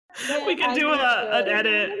We can do an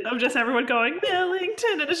edit of just everyone going,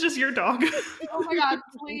 Millington, and it's just your dog. Oh my god,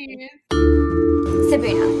 please.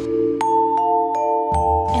 Sabuna.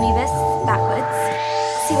 Anubis,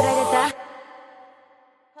 backwards. See what I did there?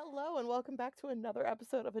 Hello and welcome back to another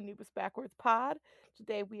episode of Anubis Backwards Pod.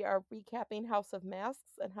 Today we are recapping House of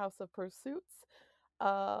Masks and House of Pursuits.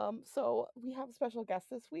 So we have a special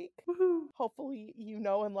guest this week. Woohoo. Hopefully you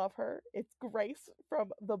know and love her. It's Grace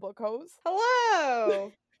from The Book Hose.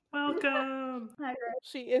 Hello! Welcome. Hi, Grace.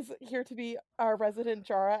 She is here to be our resident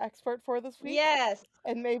Jara expert for this week. Yes,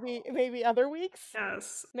 And maybe other weeks.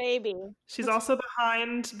 Yes. maybe. She's also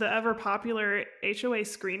behind the ever popular HOA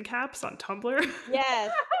screen caps on Tumblr.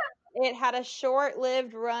 Yes. It had a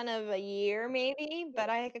short-lived run of a year, maybe, but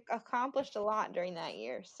I accomplished a lot during that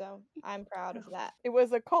year, so I'm proud of that. It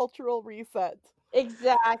was a cultural reset.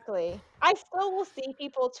 Exactly. I still will see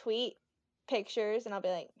people tweet pictures, and I'll be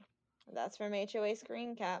like, that's from HOA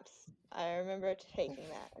screen caps. I remember taking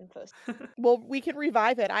that and posting. Well, we can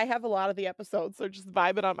revive it. I have a lot of the episodes, so just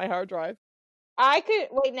vibe it on my hard drive.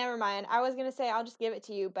 Wait, never mind. I was gonna say I'll just give it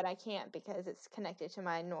to you, but I can't because it's connected to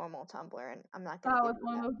my normal Tumblr, and I'm not gonna Oh, give it's you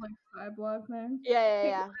one of that. those like Skyblock things.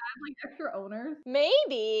 Yeah. Have like extra owners.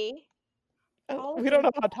 Maybe. I'll We look don't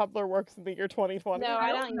know into how Tumblr works in the year 2020. No,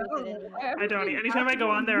 I don't use it know. anymore. I don't. Anytime I go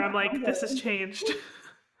on there, I'm like, this has changed.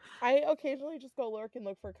 I occasionally just go lurk and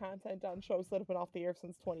look for content on shows that have been off the air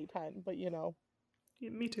since 2010, but you know.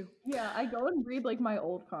 Yeah, me too. Yeah, I go and read like my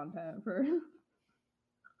old content for.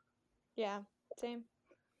 Yeah, same.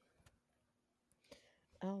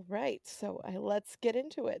 All right, so let's get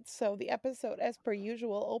into it. So the episode, as per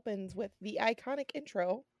usual, opens with the iconic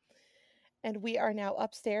intro. And we are now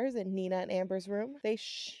upstairs in Nina and Amber's room. They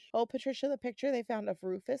show Patricia the picture they found of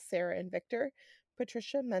Rufus, Sarah, and Victor.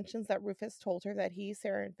 Patricia mentions that Rufus told her that he,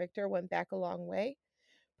 Sarah, and Victor went back a long way.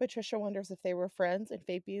 Patricia wonders if they were friends, and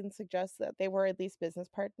Fabian suggests that they were at least business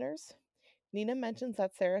partners. Nina mentions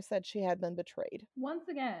that Sarah said she had been betrayed. Once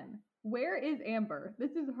again, where is Amber?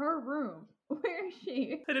 This is her room. Where is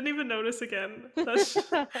she? I didn't even notice again.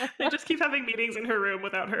 They just keep having meetings in her room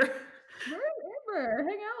without her. Where is Amber?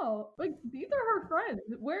 Hang out. Like, these are her friends.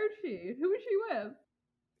 Where is she? Who is she with?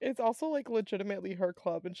 It's also like legitimately her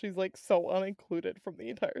club, and she's like so unincluded from the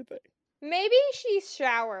entire thing. Maybe she's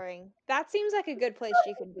showering. That seems like a good place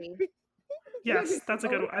she could be. Yes, that's a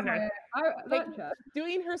good one. Okay. Like,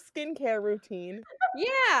 doing her skincare routine.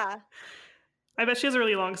 Yeah. I bet she has a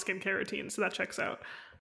really long skincare routine, so that checks out.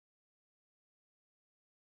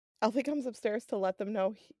 Alfie comes upstairs to let them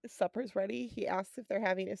know supper's ready. He asks if they're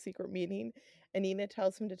having a secret meeting, and Nina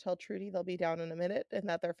tells him to tell Trudy they'll be down in a minute and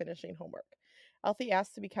that they're finishing homework. Alfie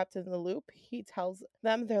asks to be kept in the loop. He tells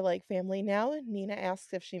them they're like family now, and Nina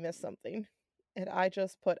asks if she missed something. And I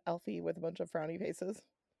just put Alfie with a bunch of frowny faces.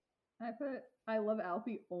 I put, I love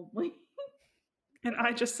Alfie only. And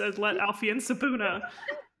I just said, let Alfie and Sabuna.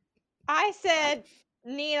 I said,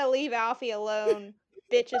 Nina, leave Alfie alone.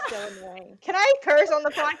 Bitch is so annoying. Can I curse on the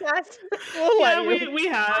podcast? Yeah, we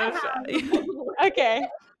have. Okay.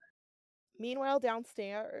 Meanwhile,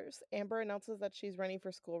 downstairs, Amber announces that she's running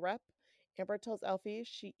for school rep. Amber tells Alfie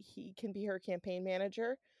he can be her campaign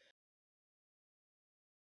manager.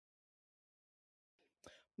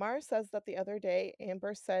 Mara says that the other day,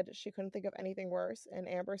 Amber said she couldn't think of anything worse, and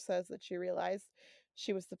Amber says that she realized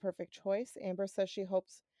she was the perfect choice. Amber says she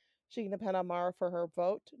hopes she can depend on Mara for her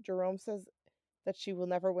vote. Jerome says that she will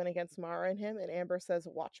never win against Mara and him, and Amber says,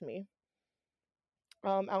 watch me.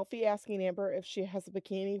 Alfie asking Amber if she has a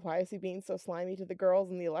bikini. Why is he being so slimy to the girls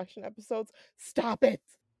in the election episodes? Stop it!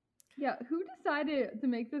 Yeah, who decided to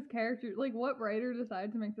make this character, like, what writer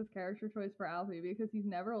decided to make this character choice for Alfie? Because he's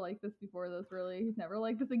never liked this before this, really. He's never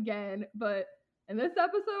liked this again, but in this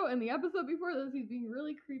episode and the episode before this, he's being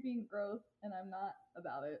really creepy and gross, and I'm not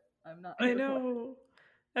about it. I'm not. I know.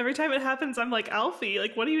 Every time it happens, I'm like, Alfie,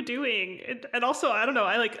 like, what are you doing? And also, I don't know,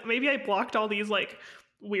 maybe I blocked all these, like,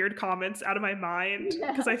 weird comments out of my mind,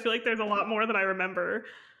 because I feel like there's a lot more than I remember.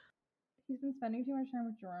 He's been spending too much time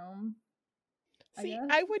with Jerome. See,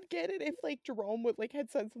 I would get it if, like, Jerome would, like,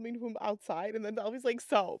 had said something to him outside, and then Alfie's like,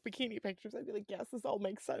 so, bikini pictures. I'd be like, yes, this all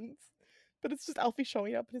makes sense. But it's just Alfie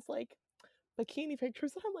showing up and it's like, bikini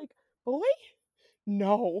pictures. And I'm like, boy?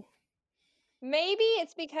 No. Maybe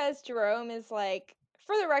it's because Jerome is like,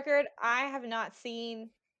 for the record, I have not seen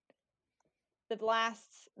the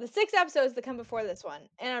 6 episodes that come before this one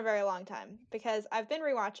in a very long time, because I've been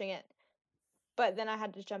rewatching it, but then I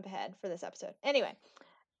had to jump ahead for this episode. Anyway,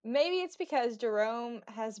 maybe it's because Jerome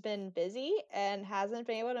has been busy and hasn't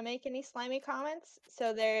been able to make any slimy comments,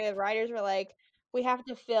 so the writers were like, we have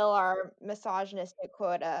to fill our misogynistic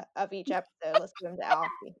quota of each episode. Let's give them to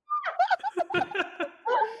Alfie.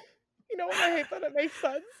 I hate that it makes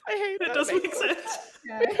sense. I hate It that does it makes make sense.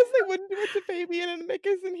 Yeah. because they wouldn't do it to Fabian, and Mick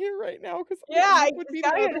isn't here right now. Because Yeah, Mick would it's be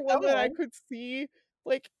gotta the go to other one that I someone. could see,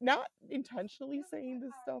 like, not intentionally saying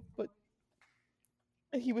this stuff, but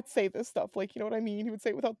he would say this stuff, like, you know what I mean? He would say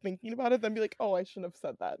it without thinking about it, then be like, "Oh, I shouldn't have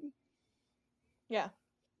said that." Yeah.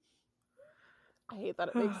 I hate that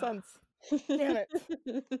it makes sense. Damn it.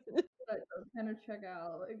 That does kind of check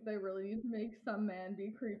out. Like, they really need to make some man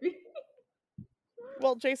be creepy.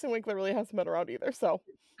 Well, Jason Winkler really hasn't been around either, so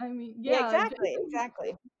I mean, Yeah, yeah, exactly, Jason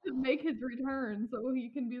exactly. should make his return so he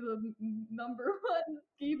can be the number one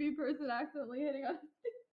skeevy person accidentally hitting on.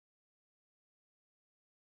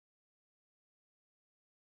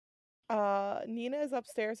 Nina is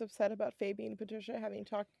upstairs upset about Fabian and Patricia having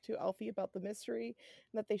talked to Alfie about the mystery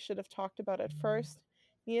and that they should have talked about it first.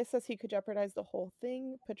 Nina says he could jeopardize the whole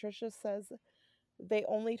thing. Patricia says they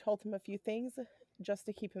only told him a few things just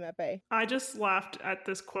to keep him at bay. I just laughed at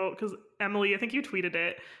this quote because Emily, I think you tweeted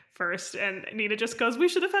it first, and Nina just goes, "We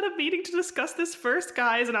should have had a meeting to discuss this first,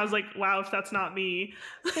 guys." And I was like, "Wow, if that's not me."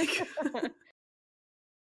 Like,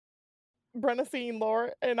 Brenna seeing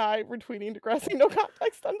Laura and I retweeting Degrassi No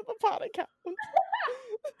Context under the pod account. Or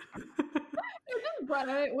just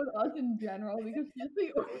Brenna with us in general because she's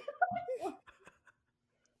the only one.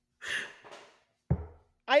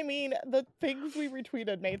 I mean, the things we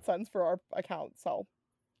retweeted made sense for our account, so.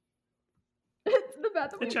 It's the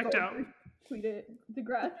fact that It we checked both out. tweeted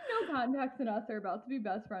Degrassi No Context and us are about to be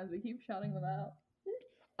best friends. We keep shouting them out.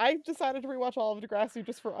 I decided to rewatch all of Degrassi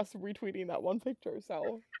just for us retweeting that one picture,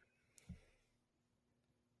 so.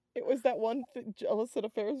 It was that one illicit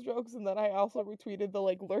affairs jokes, and then I also retweeted the,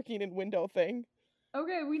 like, lurking in window thing.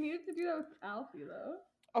 Okay, we needed to do that with Alfie though.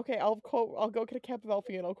 Okay, I'll go get a cap of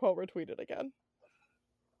Alfie and I'll quote retweet it again.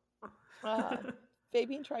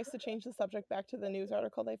 Fabian tries to change the subject back to the news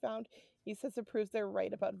article they found. He says it proves they're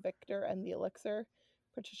right about Victor and the elixir.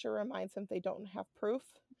 Patricia reminds him they don't have proof.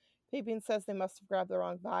 Fabian says they must have grabbed the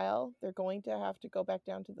wrong vial. They're going to have to go back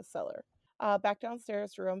down to the cellar. Back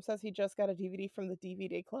downstairs, Jerome says he just got a DVD from the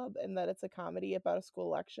DVD club and that it's a comedy about a school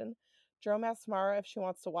election. Jerome asks Mara if she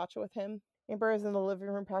wants to watch it with him. Amber is in the living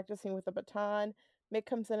room practicing with a baton. Mick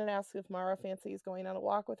comes in and asks if Mara fancies going on a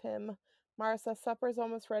walk with him. Mara says supper is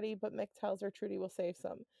almost ready, but Mick tells her Trudy will save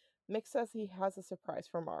some. Mick says he has a surprise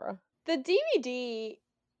for Mara. The DVD,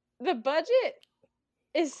 the budget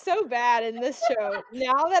is so bad in this show.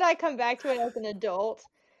 Now that I come back to it as an adult,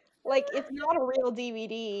 like, it's not a real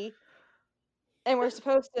DVD, and we're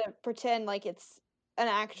supposed to pretend like it's an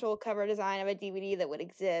actual cover design of a DVD that would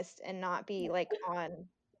exist and not be, like, on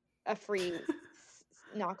a free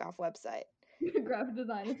knockoff website. Graphic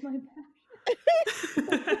design is my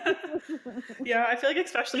yeah, I feel like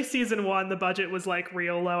especially season 1, the budget was like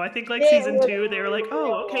real low. I think like It season was 2, they were like, "Oh,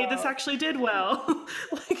 real okay, this low. actually did well."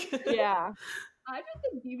 Like, Yeah. I just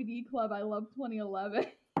did DVD Club. I love 2011.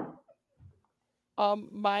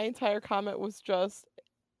 My entire comment was just,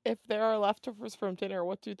 if there are leftovers from dinner,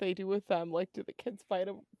 what do they do with them? Like, do the kids fight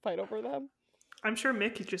over them? I'm sure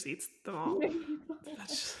Mick just eats them all.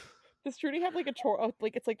 That's Does Trudy have like a chore?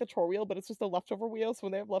 Like, it's like the chore wheel, but it's just a leftover wheel. So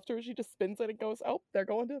when they have leftovers, she just spins it and goes, "Oh, they're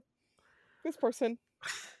going to this person."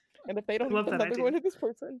 And if they don't eat love them, that then they're idea. going to this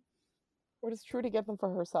person. Or does Trudy get them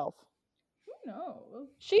for herself? Who knows?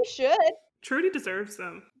 She should. Trudy deserves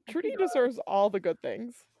them. Trudy deserves all the good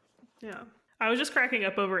things. Yeah. I was just cracking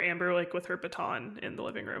up over Amber like with her baton in the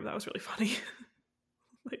living room. That was really funny.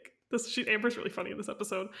 Like Amber's really funny in this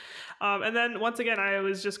episode. And then once again, I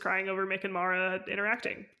was just crying over Mick and Mara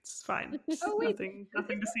interacting. It's fine. Oh wait,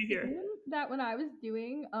 nothing to see here. That when I was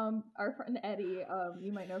doing, our friend Eddie,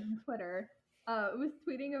 you might know from Twitter, was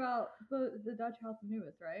tweeting about the Dutch House of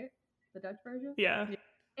Anubis, right? The Dutch version. Yeah.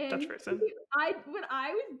 And Dutch person. when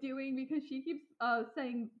I was doing, because she keeps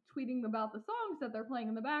tweeting about the songs that they're playing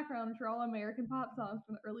in the background, which are all American pop songs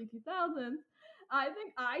from the early 2000s. I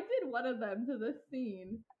think I did one of them to this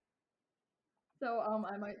scene. So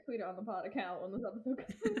I might tweet it on the pod account when this episode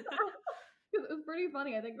comes out. Because it was pretty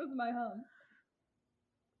funny. I think it was my hum.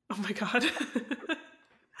 Oh my god.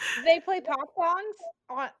 They play pop songs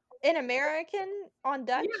in American on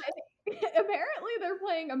Dutch? Yeah, apparently they're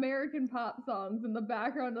playing American pop songs in the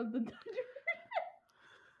background of the Dutch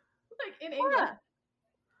like in English. Huh.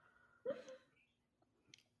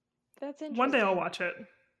 That's interesting. One day I'll watch it.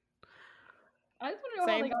 I just want to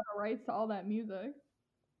know how they got the rights to all that music.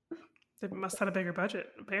 They must have had a bigger budget,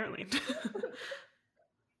 apparently.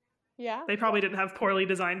 Yeah. They probably didn't have poorly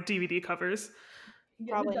designed DVD covers.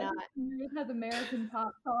 Yeah, Probably the not. Dutch Anubis has American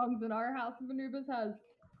pop songs, and our House of Anubis has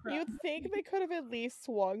crap. You'd think they could have at least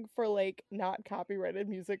swung for like not copyrighted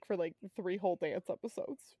music for like 3 whole dance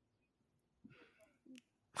episodes.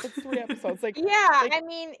 It's 3 episodes. Like, Yeah, like I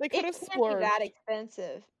mean, they it could have can't be that splurged,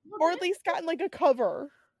 expensive. Well, or at least gotten like a cover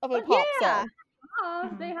of a But pop yeah.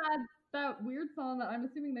 song. they had that weird song that I'm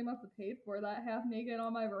assuming they must have paid for, that Half Naked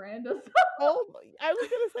on My Veranda song. Oh, I was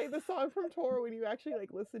gonna say the song from Tor. When you actually like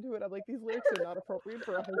listen to it, I'm like, these lyrics are not appropriate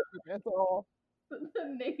for a high school dance at all.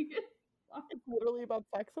 The naked song. It's literally about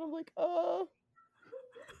sex, and I'm like,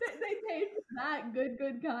 They paid for that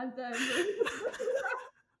good content.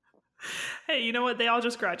 Hey, you know what? They all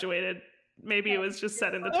just graduated. Maybe it was just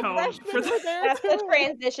set in the the tone for freshmen were there That's the too.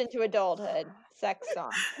 transition to adulthood. Sex song.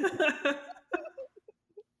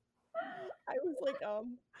 I was like,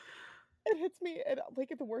 it hits me, and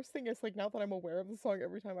like the worst thing is like now that I'm aware of the song,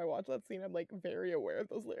 every time I watch that scene, I'm like very aware of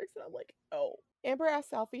those lyrics, and I'm like, oh. Amber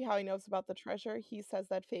asks Alfie how he knows about the treasure. He says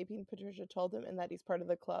that Fabian and Patricia told him and that he's part of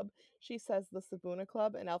the club. She says the Sabuna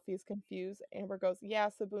Club, and Alfie is confused. Amber goes, yeah,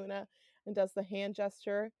 Sabuna, and does the hand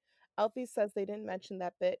gesture. Alfie says they didn't mention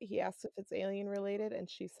that bit. He asks if it's alien related, and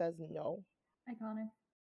she says no. Iconic.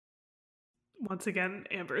 Once again,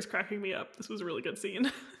 Amber is cracking me up. This was a really good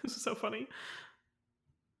scene. This is so funny.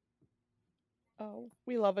 Oh,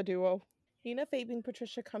 we love a duo. Nina, Fabian, and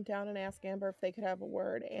Patricia come down and ask Amber if they could have a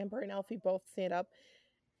word. Amber and Alfie both stand up,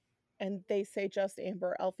 and they say just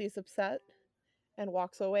Amber. Alfie's upset and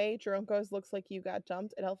walks away. Jerome goes, looks like you got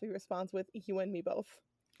dumped, and Alfie responds with, you and me both.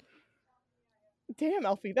 Damn,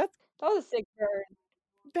 Alfie, That was a sick bird.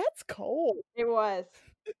 that's cold. It was.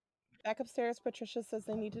 Back upstairs, Patricia says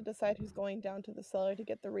they need to decide who's going down to the cellar to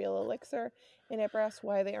get the real elixir, and Amber asks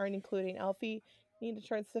why they aren't including Alfie. Nina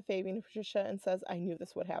turns to Fabian and Patricia and says, I knew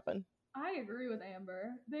this would happen. I agree with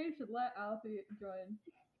Amber. They should let Alfie join.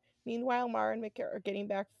 Meanwhile, Mara and Mick are getting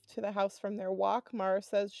back to the house from their walk. Mara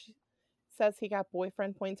says he got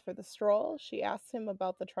boyfriend points for the stroll. She asks him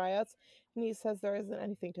about the tryouts, and he says there isn't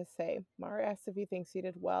anything to say. Mara asks if he thinks he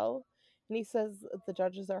did well, and he says the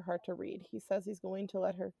judges are hard to read. He says he's going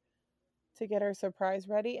to get her surprise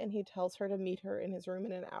ready, and he tells her to meet her in his room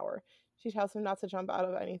in an hour. She tells him not to jump out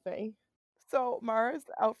of anything. So Mara's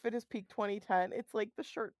outfit is peak 2010. It's like the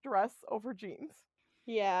shirt dress over jeans.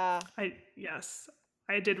 Yeah.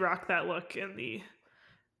 I did rock that look in the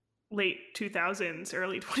late 2000s,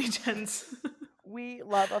 early 2010s. We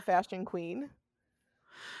love a fashion queen.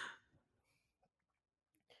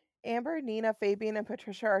 Amber, Nina, Fabian, and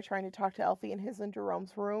Patricia are trying to talk to Alfie in his and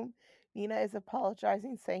Jerome's room. Nina is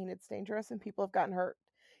apologizing, saying it's dangerous and people have gotten hurt.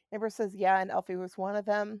 Amber says yeah, and Alfie was one of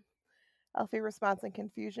them. Alfie responds in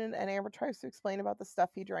confusion, and Amber tries to explain about the stuff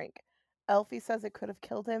he drank. Alfie says it could have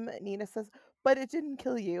killed him. Nina says, but it didn't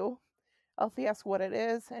kill you. Alfie asks what it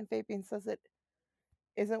is, and Fabian says it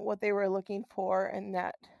isn't what they were looking for, and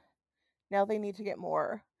that now they need to get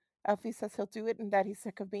more. Alfie says he'll do it and that he's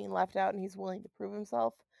sick of being left out and he's willing to prove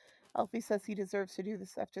himself. Alfie says he deserves to do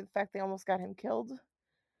this after the fact they almost got him killed.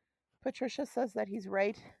 Patricia says that he's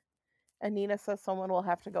right, and Nina says someone will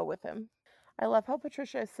have to go with him. I love how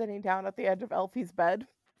Patricia is sitting down at the edge of Alfie's bed.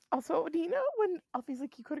 Also, Nina, when Alfie's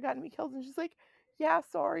like, you could have gotten me killed, and she's like, yeah,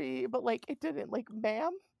 sorry, but like, it didn't. Like,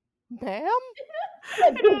 ma'am? Ma'am?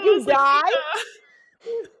 Did you die?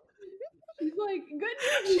 She's like,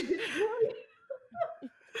 good news, you didn't really.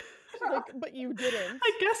 She's like, but you didn't.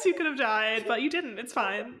 I guess you could have died, but you didn't. It's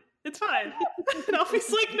fine. It's fine. And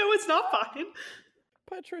Alfie's like, no, it's not fine.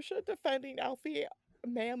 Patricia defending Alfie,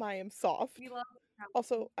 ma'am, I am soft. We love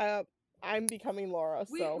Also, I'm becoming Laura,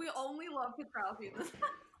 so. we only love Petralfi this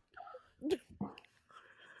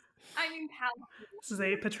I mean, Palpy. This is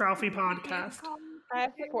a Petralfi podcast. I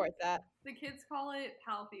support that. The kids call it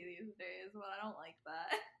Palpy these days, but I don't like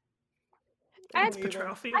that. It's Me either.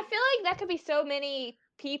 Petralfi. I feel like that could be so many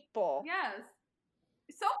people. Yes.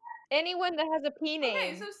 So Anyone that has a P name.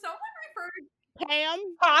 okay, so someone referred Pam?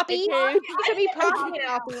 Poppy? Okay. It could be Poppy and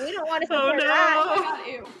Alfie. We don't want to Oh, support no. that. oh my god,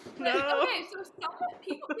 ew. No. Okay, so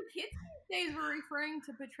the kids these days were referring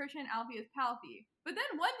to Patricia and Alfie as Palpy. But then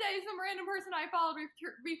one day, some random person I followed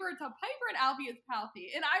referred to Piper and Alfie as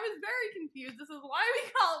Palpy. And I was very confused. This is why we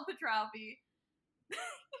call it Petralfi.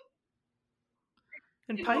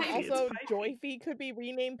 And It's Pipey. It's Also, Pipey. Joyfie could be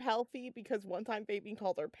renamed Palfy because one time Fabian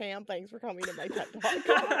called her Pam. Thanks for coming to my TED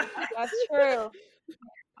Talk. That's true.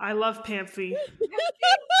 I love Pamphy.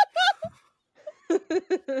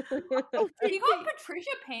 Oh, He called Patricia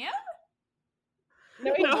Pam?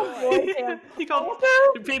 No, he No. called Joy Pam. He called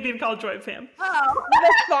Also, Fabian called Joy Pam. Oh.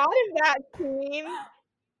 the thought of that scene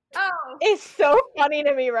Oh. is so funny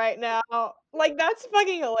to me right now. Like, that's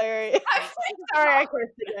fucking hilarious. I'm Sorry, I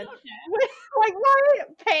cursed again. Okay. Like, why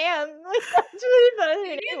Pam? Like, that's really funny.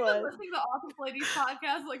 He It needs to was. listen to Office Ladies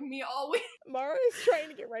podcast like me all week. Mara is trying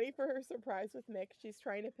to get ready for her surprise with Mick. She's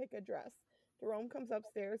trying to pick a dress. Jerome comes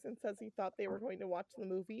upstairs and says he thought they were going to watch the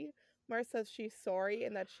movie. Mara says she's sorry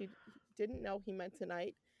and that she didn't know he meant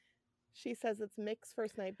tonight. She says it's Mick's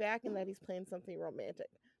first night back and that he's playing something romantic.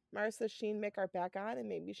 Mara says she and Mick are back on and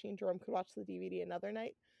maybe she and Jerome could watch the DVD another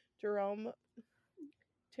night. Jerome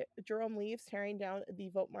leaves, tearing down the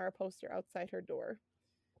Vote Mara poster outside her door.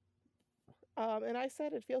 And I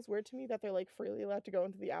said it feels weird to me that they're like freely allowed to go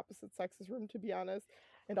into the opposite sex's room, to be honest,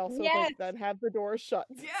 and also Yes. like then have the door shut.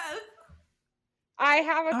 Yes. I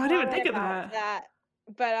have a Oh, I didn't even comment think of about that. that,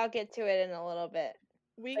 but I'll get to it in a little bit.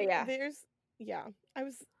 Yeah.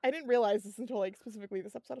 I didn't realize this until like specifically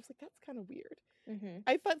this episode. I was like, that's kind of weird. Mm-hmm.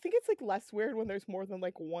 I think it's like less weird when there's more than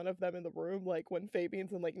like one of them in the room, like when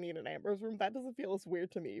Fabian's in like Nina and Amber's room. That doesn't feel as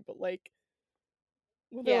weird to me, but like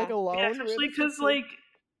when they're like Yeah. alone, Yeah, really, especially it's because just, like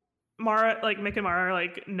Mara, like Mick and Mara are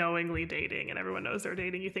like knowingly dating, and everyone knows they're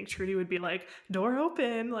dating. You think Trudy would be like, door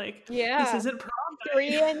open, like this Yeah. isn't prom 3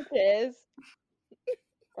 night. inches.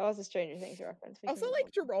 That was a Stranger Things reference. We also can like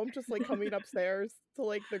move on. Jerome just like coming upstairs to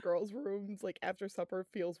like the girls' rooms like after supper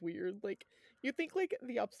feels weird. Like you think like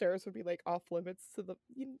the upstairs would be like off limits to the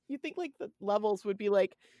you think like the levels would be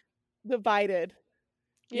like divided.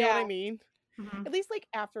 You know what I Yeah. mean? Mhm. At least like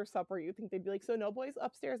after supper, you think they'd be like, so no boys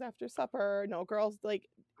upstairs after supper, no girls like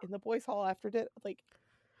in the boys' hall after dinner. Like,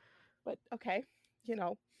 but okay, you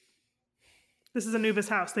know. This is Anubis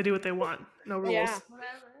house. They do what they want. No rules. Yeah.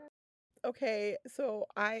 Whatever. Okay, so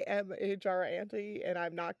I am a Jara auntie, and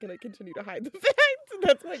I'm not gonna continue to hide the fact.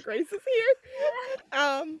 That's why Grace is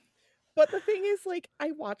here. But the thing is, like,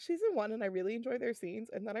 I watched season 1 and I really enjoy their scenes,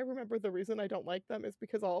 and then I remember the reason I don't like them is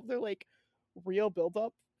because all of their like real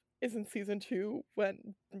build-up is in season 2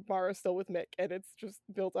 when Mara's still with Mick, and it's just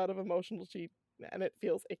built out of emotional cheat, and it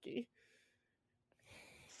feels icky.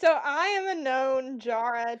 So I am a known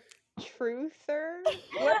Jara truther.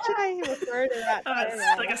 What should I refer to that?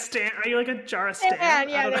 It's like a stan. Are you like a Jara stan? I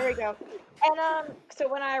Yeah, don't there know. we go. And so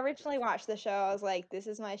when I originally watched the show, I was like, this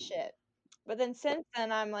is my shit. But then since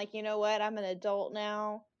then, I'm like, you know what? I'm an adult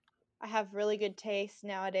now. I have really good taste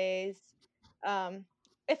nowadays.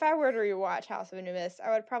 If I were to rewatch House of Anubis, I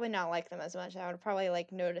would probably not like them as much. I would probably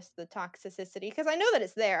like notice the toxicity because I know that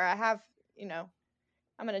it's there. I have,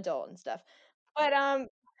 I'm an adult and stuff. But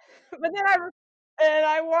but then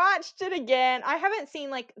I watched it again. I haven't seen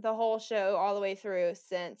like the whole show all the way through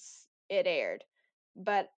since it aired,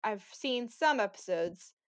 but I've seen some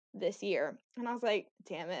episodes this year, and I was like,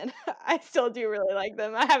 damn it, I still do really like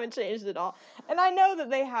them. I haven't changed at all, and I know that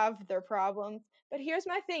they have their problems. But here's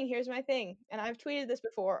my thing, and I've tweeted this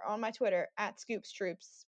before on my Twitter at Scoops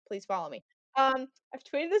Troops. Please follow me. I've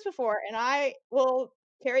tweeted this before, and I will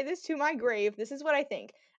carry this to my grave. This is what I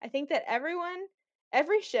think. I think that every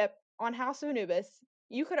ship on House of Anubis,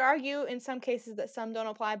 you could argue in some cases that some don't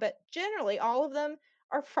apply, but generally all of them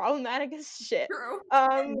are problematic as shit. True.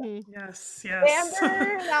 Mhm. Yes.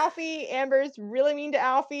 Amber and Alfie, Amber's really mean to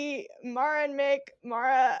Alfie. Mara and Mick,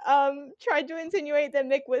 Mara tried to insinuate that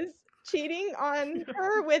Mick was cheating on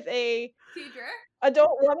her with a Teacher.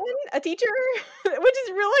 adult woman, a teacher, which is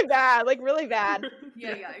really bad, like really bad.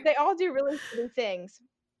 Yeah. They all do really shitty things.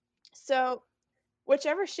 So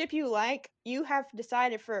whichever ship you like, you have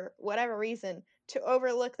decided for whatever reason to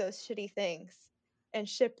overlook those shitty things and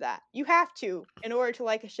ship that. You have to in order to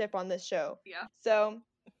like a ship on this show. Yeah. So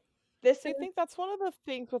this I is think that's one of the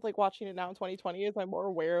things with like watching it now in 2020 is I'm more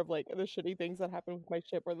aware of like the shitty things that happen with my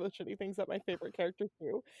ship or the shitty things that my favorite characters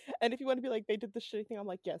do. And if you want to be like they did the shitty thing, I'm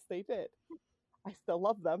like, yes, they did. I still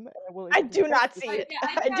love them. And I'm willing I to do not confess see this it. Yeah,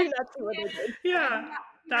 I do not see what they did. Yeah.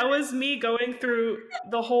 That was me going through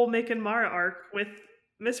the whole Mick and Mara arc with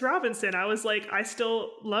Miss Robinson. I was like, I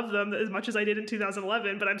still love them as much as I did in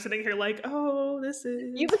 2011, but I'm sitting here like, oh, this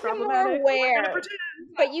is You become more problematic. I'm not gonna aware,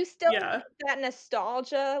 pretend. but you still Yeah. get that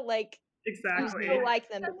nostalgia, like you Exactly. still like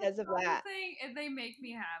them That's because of the that. thing, and they make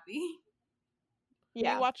me happy.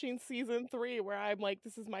 Yeah. Me watching season 3 where I'm like,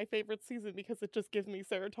 this is my favorite season because it just gives me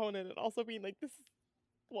serotonin, and also being like, this is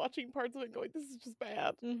watching parts of it going, this is just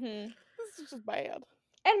bad. Mm-hmm. This is just bad.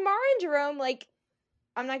 And Mara and Jerome, like,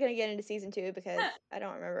 I'm not gonna get into season 2 because I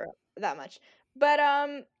don't remember that much. But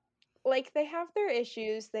like they have their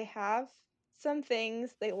issues. They have some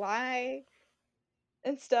things. They lie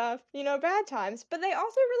and stuff. Bad times. But they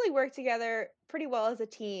also really work together pretty well as a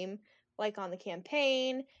team, like on the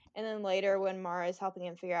campaign, and then later when Mara is helping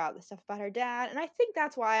him figure out the stuff about her dad. And I think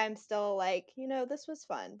that's why I'm still like, this was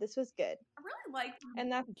fun. This was good. I really like them.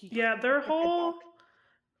 And that's Yeah, their that's my whole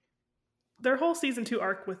talk. season 2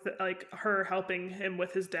 arc with like her helping him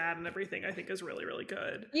with his dad and everything, I think is really, really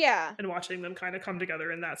good. Yeah. And watching them kind of come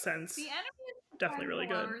together in that sense, The enemy is definitely really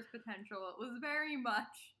below good. his potential. It was very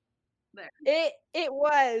much there. It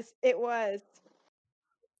was.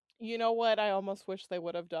 You know what I almost wish they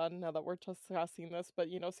would have done now that we're discussing this, but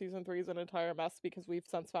season 3 is an entire mess because we've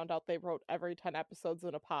since found out they wrote every 10 episodes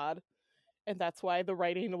in a pod, and that's why the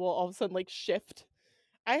writing will all of a sudden shift.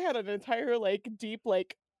 I had an entire deep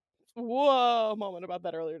whoa moment about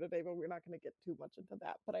that earlier today, but we're not going to get too much into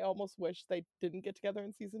that. But I almost wish they didn't get together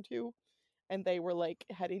in season 2 and they were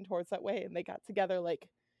heading towards that way, and they got together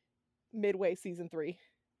midway season 3.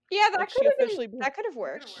 Yeah, that Like, could have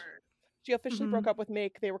worked. She officially broke up with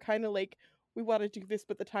Mick. They were kind of we want to do this,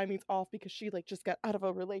 but the timing's off because she just got out of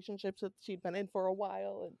a relationship that she'd been in for a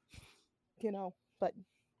while, and but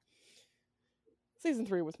season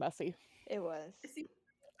 3 was messy. It was.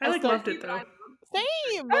 I loved it though.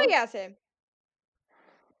 Same. Oh yeah, same.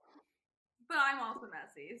 But I'm also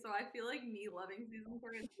messy, so I feel like me loving season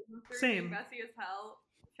 3 and season 3 Same. being messy as hell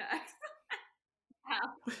checks.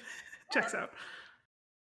 Checks out.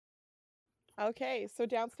 Okay, so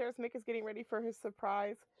downstairs, Mick is getting ready for his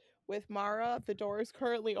surprise with Mara. The door is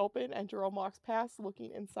currently open, and Jerome walks past,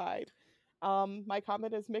 looking inside. My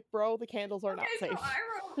comment is, Mick, bro, the candles are not safe. So I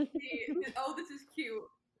wrote, oh, this is cute.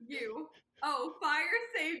 Oh, fire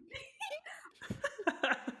safety.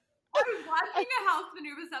 I was watching a House of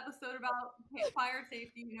Anubis episode about fire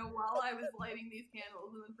safety, while I was lighting these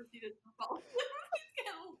candles, and then proceeded to fall asleep with these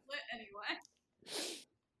candles lit anyway.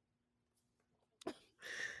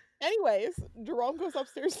 Anyways, Jerome goes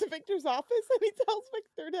upstairs to Victor's office and he tells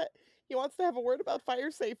Victor that he wants to have a word about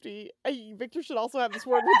fire safety. Victor should also have this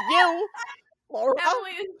word with you, Laura.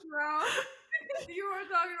 Emily and Jerome. You were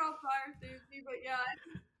talking about fire safety, but yeah.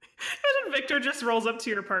 And then Victor just rolls up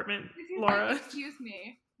to your apartment, Laura. Excuse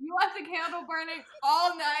me. You left the candle burning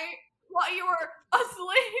all night while you were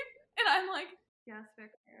asleep? And I'm like, yes,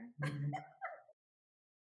 Victor.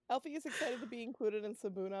 Alfie is excited to be included in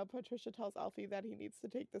Sabuna. Patricia tells Alfie that he needs to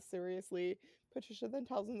take this seriously. Patricia then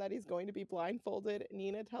tells him that he's going to be blindfolded.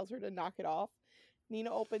 Nina tells her to knock it off.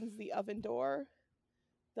 Nina opens the oven door.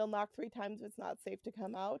 They'll knock 3 times if it's not safe to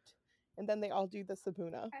come out. And then they all do the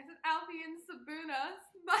Sabuna. I said Alfie and Sabuna,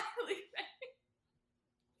 smiley face.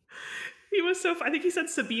 He was so I think he said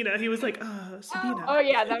Sabina. He was like, Sabina. Oh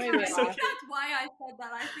yeah, that made me So laugh. That's why I said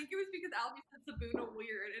that. I think it was because Alfie said Sabuna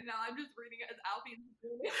weird, and now I'm just reading it as Alfie and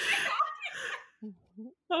Sabuna.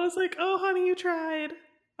 I was like, oh, honey, you tried.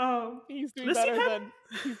 He's doing better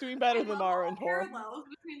than Mara and Tor. Parallels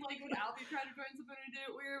between when Alfie tried to join Sabuna and did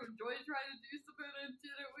it weird, when Joy tried to do Sabuna and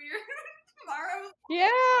did it weird. Mara was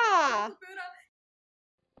Sabuna.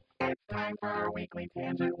 It's time for our weekly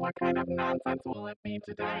tangent. What kind of nonsense will it be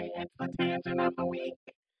today? It's the tangent of the week.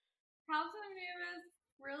 House of Anubis,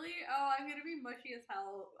 really? Oh, I'm gonna be mushy as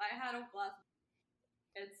hell. I had a glass.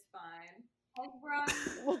 It's fine.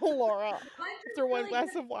 Laura, after one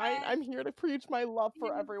glass of wine, I'm here to preach my love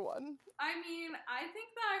for everyone. I mean, I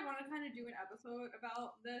think that I want to kind of do an episode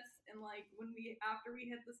about this, and after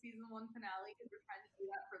we hit the season 1 finale, because we're trying to do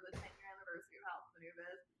that for the 10-year anniversary of House of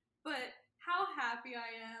Anubis. But how happy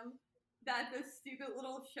I am that this stupid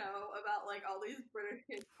little show about all these British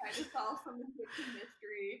kids trying to solve some Egyptian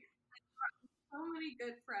mystery, so many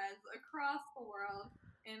good friends across the world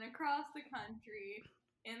and across the country.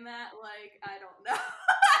 In that, I don't know.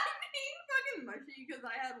 I'm being fucking mushy because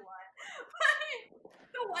I had one. But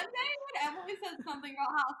the one day when Emily said something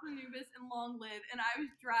about House of Anubis and Long Live, and I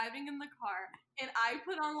was driving in the car, and I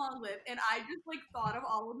put on Long Live, and I just, thought of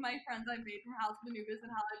all of my friends I made from House of Anubis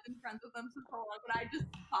and how I've been friends with them so long, and I just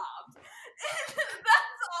sobbed.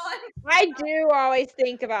 That's all I do always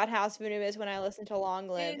think about House of Anubis when I listen to Long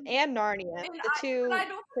Live and Narnia, the two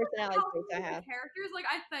personality traits I have. Characters,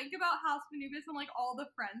 I think about House of Anubis and all the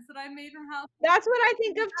friends that I made from House. That's what I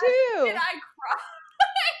think of too. And I cry.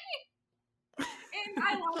 And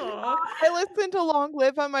I love it. I listened to Long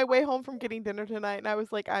Live on my way home from getting dinner tonight, and I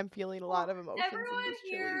was like, I'm feeling a lot of emotions. Everyone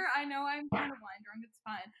here, I know I'm kind of wine drunk, it's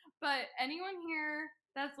fine. But anyone here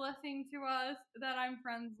that's listening to us that I'm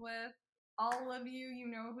friends with, all of you, you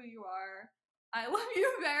know who you are. I love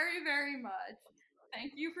you very, very much.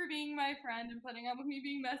 Thank you for being my friend and putting up with me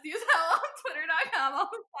being messy as hell on Twitter.com all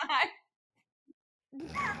the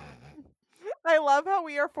time. I love how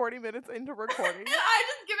we are 40 minutes into recording. And I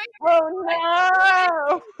just giving. Oh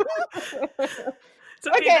no!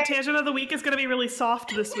 So okay, the tangent of the week is going to be really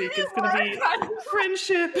soft this week. It's going to be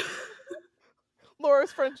friendship.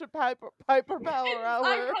 Laura's friendship Piper Power Hour.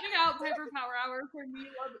 I'm cutting out Piper Power Hour for me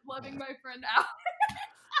loving my friend out.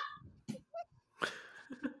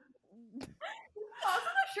 Also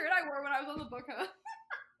the shirt I wore when I was on the book hook.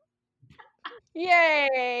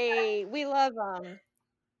 Yay! We love them.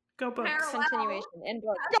 Go books. Continuation in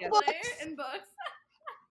books. Go books. In books.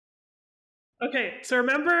 Okay, so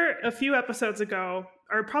remember a few episodes ago,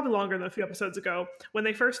 or probably longer than a few episodes ago, when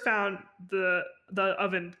they first found the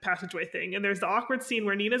oven passageway thing, and there's the awkward scene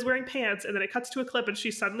where Nina's wearing pants, and then it cuts to a clip, and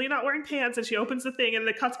she's suddenly not wearing pants, and she opens the thing, and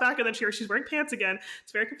then it cuts back, and then she's wearing pants again.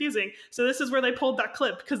 It's very confusing. So this is where they pulled that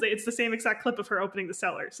clip because it's the same exact clip of her opening the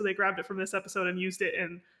cellar. So they grabbed it from this episode and used it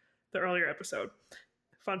in the earlier episode.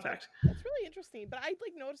 Fun fact. That's really interesting, but I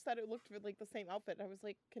like noticed that it looked like the same outfit. I was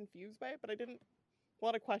like confused by it, but I didn't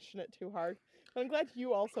want to question it too hard. But I'm glad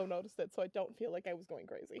you also noticed it, so I don't feel like I was going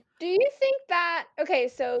crazy. Do you think that okay,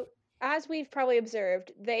 so as we've probably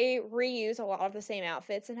observed, they reuse a lot of the same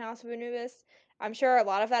outfits in House of Anubis. I'm sure a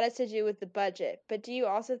lot of that is to do with the budget, but do you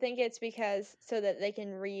also think it's because so that they can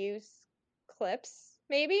reuse clips,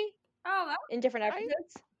 maybe, Oh, that in different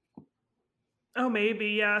episodes? Oh, maybe,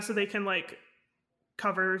 yeah. So they can like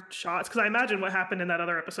cover shots, because I imagine what happened in that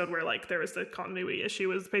other episode where like there was the continuity issue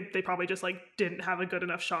was they probably just like didn't have a good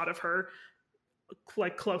enough shot of her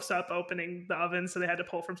like close up opening the oven, so they had to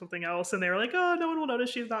pull from something else, and they were like, oh, no one will notice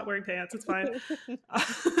she's not wearing pants, it's fine.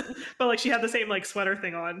 But like she had the same like sweater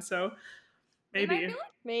thing on, so And I maybe. feel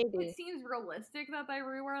like Maybe. it seems realistic that they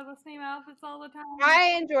rewear the same outfits all the time.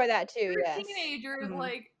 I enjoy that too, For yes. teenagers, Mhm.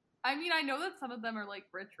 like, I mean, I know that some of them are like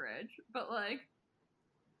rich, but like,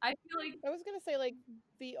 I feel like I was gonna say, like,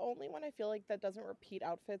 the only one I feel like that doesn't repeat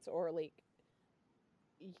outfits or like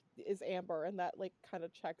is Amber, and that like kind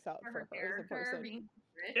of checks out for for her her as a character person. being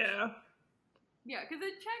rich. Yeah. Yeah, because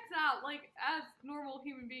it checks out. Like, as normal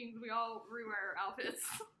human beings, we all rewear outfits.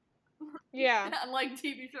 Yeah. Unlike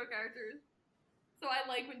TV show characters. So I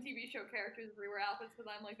like when TV show characters rewear outfits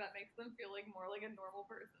because I'm like, that makes them feel like more like a normal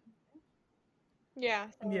person. Yeah.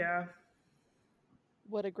 Yeah.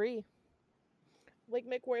 Would agree. Like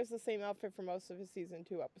Mick wears the same outfit for most of his season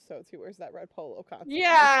 2 episodes. He wears that red polo constantly.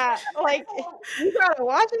 Yeah, like you got a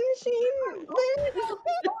washing machine?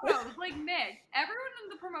 Photos, like Mick. Everyone in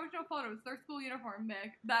the promotional photos, their school uniform,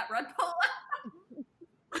 Mick, that red polo.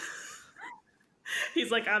 He's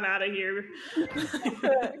like, I'm out of here.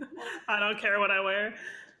 I don't care what I wear.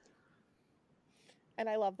 And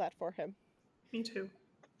I love that for him. Me too.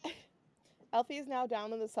 Elfie is now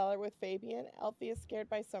down in the cellar with Fabian. Elfie is scared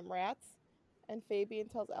by some rats, and Fabian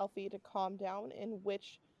tells Elfie to calm down, in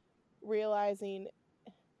which realizing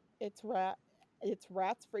it's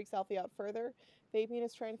rats freaks Elfie out further. Fabian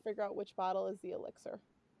is trying to figure out which bottle is the elixir.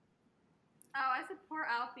 Oh, I said poor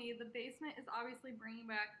Alfie. The basement is obviously bringing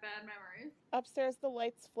back bad memories. Upstairs, the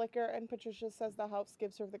lights flicker, and Patricia says the house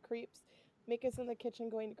gives her the creeps. Mick is in the kitchen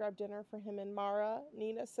going to grab dinner for him and Mara.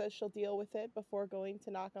 Nina says she'll deal with it before going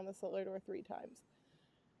to knock on the cellar door 3 times.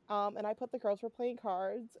 And I put the girls were playing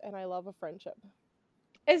cards, and I love a friendship.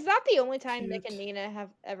 Is that the only time Mick Cute. and Nina have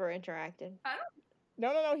ever interacted?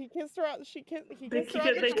 No, he kissed her on. He They, kissed her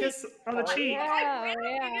on the they cheek. kiss on the Oh, cheek. yeah. I yeah.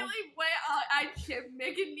 immediately went, I chipped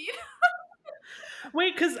Mick and Nina.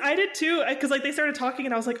 Wait, because I did too. Because like they started talking,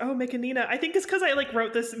 and I was like, "Oh, Mick and Nina." I think it's because I like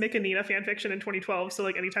wrote this Mick and Nina fan fiction in 2012. So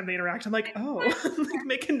like anytime they interact, I'm like, "Oh, like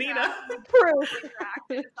Mick and Nina." Proof. Interact,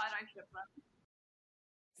 I decided I chipped them.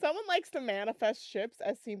 Someone likes to manifest ships,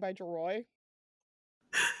 as seen by Jeroy.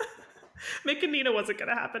 Mick and Nina wasn't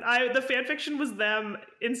gonna happen. The fan fiction was them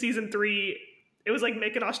in season 3. It was like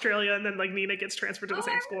Mick in Australia, and then like Nina gets transferred to the Oh,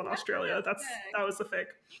 same I school in remember Australia. that That was the fic.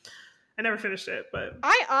 I never finished it, but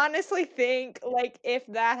I honestly think like if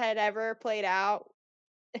that had ever played out,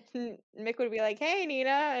 Mick would be like, "Hey, Nina,"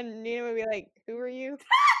 and Nina would be like, "Who are you?"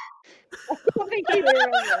 I don't think he would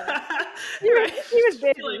remember. He was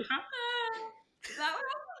busy. Like, huh? That would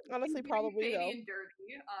also Honestly, be probably, though. Fabian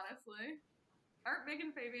dirty, honestly. Aren't Mick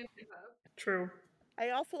and Fabian like that? True. I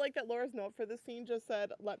also like that Laura's note for this scene just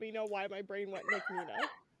said, "Let me know why my brain went Mick Nina."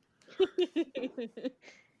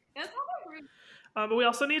 That's how my brain. But we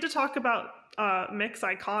also need to talk about Mick's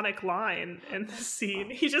iconic line in this scene.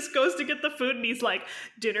 He just goes to get the food, and he's like,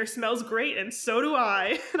 "Dinner smells great, and so do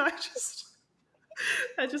I." And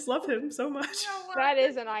I just love him so much. You know what? That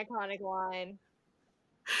is an iconic line.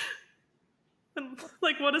 And,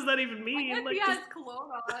 like, what does that even I mean? guess Like, he has just, cologne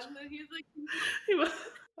on, and he's like, he was-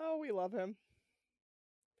 Oh, we love him.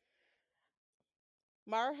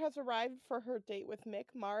 Mara has arrived for her date with Mick.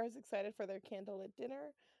 Mara is excited for their candlelit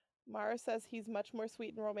dinner. Mara says he's much more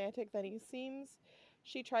sweet and romantic than he seems.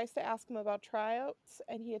 She tries to ask him about tryouts,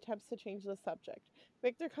 and he attempts to change the subject.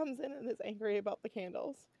 Victor comes in and is angry about the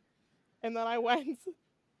candles. And then I went,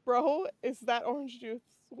 "Bro, is that orange juice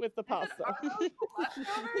with the I said, pasta?" are those the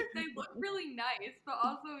leftovers? They look really nice, but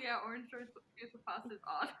also, yeah, orange juice with pasta is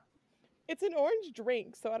odd. It's an orange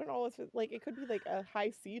drink, so I don't know if it, like, it could be like a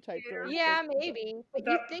high C type Yeah. drink. Yeah, but- maybe. But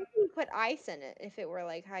That- you'd think you put ice in it if it were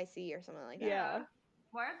like high C or something like that. Yeah.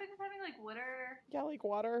 Why aren't they just having like glitter? Yeah, like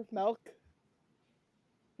water, milk.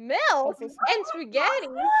 Milk Also, and spaghetti. I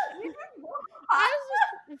was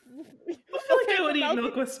just. I feel like Okay, I would but eat milk,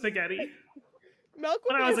 milk with spaghetti. milk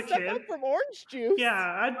when would I be was a a step kid. up from orange juice. Yeah,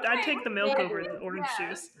 I'd Okay, take the milk maybe. over the orange Yeah.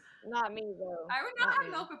 juice. Not me though. I would not have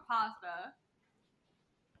me. milk with pasta.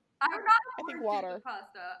 I would not have I think orange juice water. with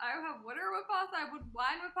pasta. I would have water with pasta. I would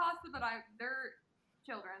wine with pasta, but they're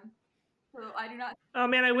children, so I do not. Oh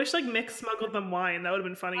man, I wish like Mick smuggled them wine. That would have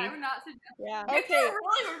been funny. I would not suggest. Yeah. Victor Okay.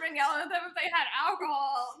 really would have been yelling at them if they had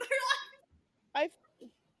alcohol. They're like,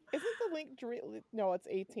 Isn't the no, it's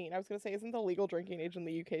 18. I was gonna say, isn't the legal drinking age in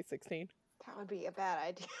the UK 16? That would be a bad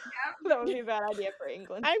idea. yeah, That would be a bad idea for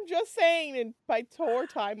England. I'm just saying, and by tour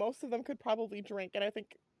time, most of them could probably drink, and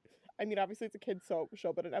I mean, obviously it's a kids'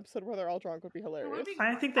 show, but an episode where they're all drunk would be it hilarious. would be.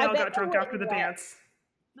 I think they I all bet got they drunk after the wouldn't let- dance.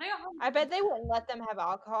 I bet they wouldn't let them have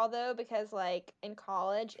alcohol though, because like in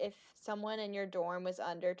college, if someone in your dorm was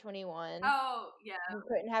under 21, Oh yeah. you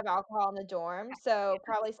couldn't have alcohol in the dorm. So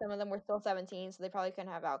probably some of them were still 17, so they probably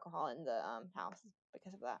couldn't have alcohol in the house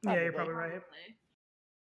because of that. Yeah, you're Probably. probably right.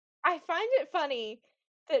 I find it funny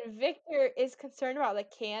that Victor is concerned about the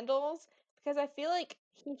candles because I feel like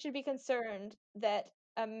he should be concerned that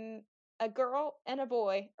a girl and a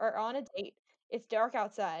boy are on a date. It's dark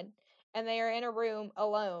outside, and they are in a room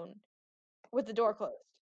alone with the door closed.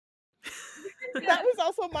 That was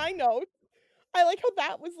also my note. I like how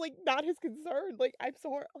that was like not his concern. Like I'm so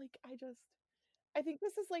like I think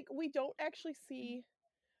this is like we don't actually see.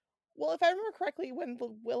 Well, if I remember correctly, when the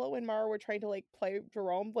Willow and Mara were trying to like play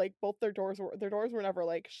Jerome, like both their doors were never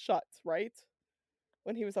like shut, right?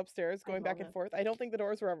 When he was upstairs going back and don't. forth, I don't think the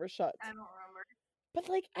doors were ever shut. I don't remember. But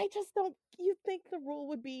like I just don't. You think the rule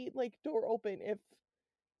would be like door open if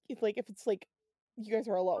it's like you guys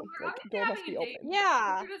are alone, They're like obviously door must having be a date. open.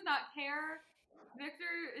 Yeah. Victor does not care.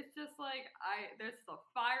 Victor is just like there's a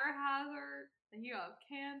fire hazard and you have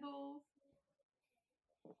candles.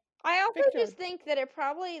 I also Victor. just think that they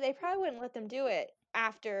probably wouldn't let them do it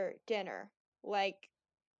after dinner. Like,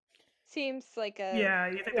 seems like a Yeah,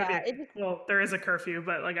 you think yeah, that'd it be just, well, there is a curfew,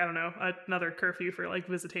 but like I don't know, another curfew for like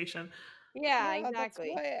visitation. yeah, That's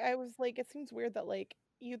exactly. why I was like, it seems weird that like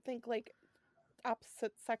you'd think like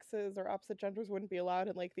opposite sexes or opposite genders wouldn't be allowed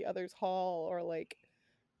in like the other's hall or like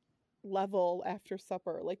level after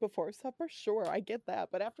supper. Like before supper, sure, I get that,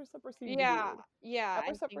 but after supper seems Yeah, weird. yeah,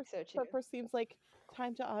 After I supper, think so too. supper seems like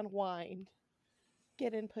time to unwind,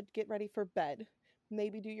 get ready for bed,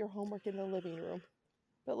 maybe do your homework in the living room.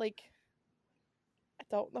 But like, I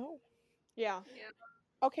don't know. Yeah.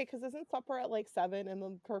 Okay, because isn't supper at like 7 and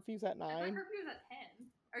then curfew's at I thought 9? curfew's at 10.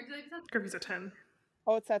 Or do they just have Curfew's at 10.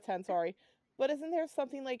 Oh, it's at 10, sorry. But isn't there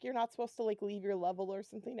something like you're not supposed to like leave your level or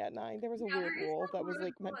something at 9? There was a Yeah, weird there is rule some that was weird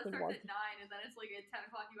like rule that mentioned starts once. at 9 and then it's like at 10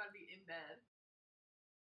 o'clock you gotta be in bed.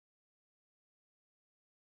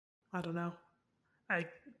 I don't know. I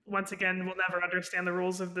once again will never understand the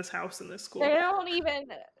rules of this house and this school. They don't even.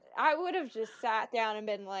 I would have just sat down and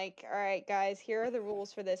been like, "All right, guys, here are the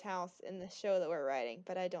rules for this house in the show that we're writing."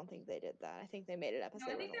 But I don't think they did that. I think they made it up as No,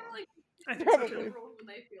 they I think went they were along. like I think so Probably. too. rules when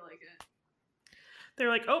they feel like it. They're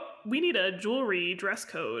like, oh, we need a jewelry dress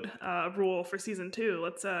code rule for season 2.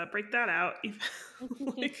 Let's break that out.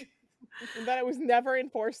 Like, And then it was never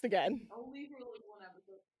enforced again. Only for like one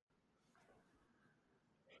episode.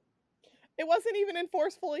 It wasn't even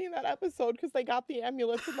enforced fully in that episode because they got the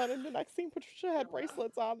amulets and then in the next scene Patricia had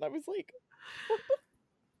bracelets on. I was like,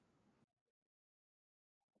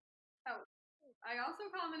 I also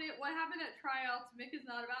commented what happened at tryouts. Mick is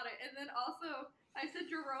not about it. And then also I said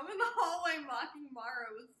Jerome in the hallway mocking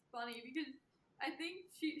Mara was funny because I think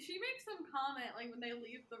she makes some comment like when they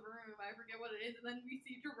leave the room. I forget what it is, and then we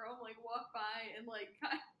see Jerome like walk by and like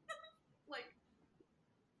kind of, like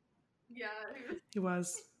yeah, He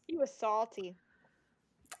was salty.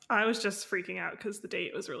 I was just freaking out because the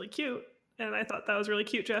date was really cute, and I thought that was a really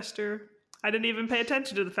cute gesture. I didn't even pay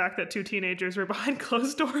attention to the fact that 2 teenagers were behind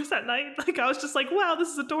closed doors at night. Like I was just like, wow, this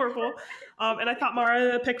is adorable. And I thought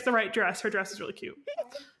Mara picked the right dress. Her dress is really cute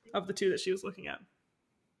of the 2 that she was looking at.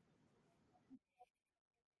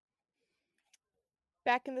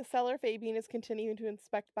 back in the cellar, Fabian is continuing to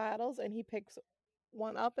inspect bottles and he picks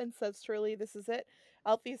one up and says, "Truly, this is it."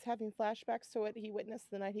 Alfie is having flashbacks to what he witnessed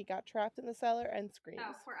the night he got trapped in the cellar and screams.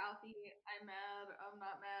 Oh, poor Alfie. I'm mad. I'm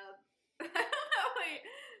not mad. I don't know. Wait.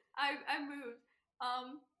 I moved.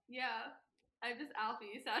 Yeah. I'm just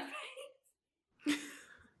Alfie, sad face.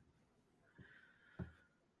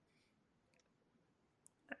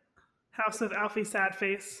 House of Alfie Sad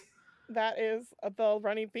Face. That is the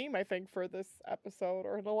running theme, I think, for this episode,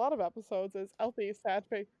 or in a lot of episodes, is Alfie's sad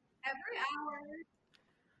face. Every hour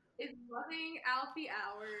is loving Alfie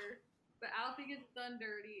hour, but Alfie gets done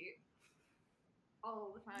dirty.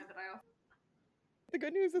 all the time, but I also The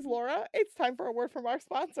good news is, Laura, it's time for a word from our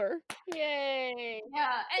sponsor. Yay!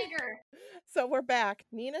 Anchor. So we're back.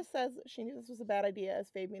 Nina says she knew this was a bad idea as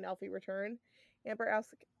Fabian and Elfie return. Amber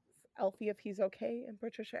asks Elfie if he's okay, and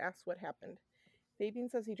Patricia asks what happened. Fabian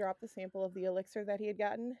says he dropped the sample of the elixir that he had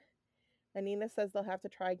gotten, and Nina says they'll have to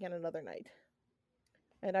try again another night.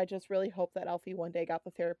 And I just really hope that Elfie one day got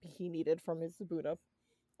the therapy he needed from his Zabuna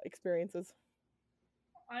experiences.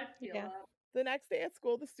 I feel Yeah. that. The next day at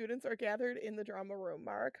school, the students are gathered in the drama room.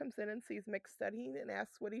 Mara comes in and sees Mick studying and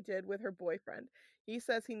asks what he did with her boyfriend. He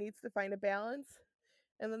says he needs to find a balance,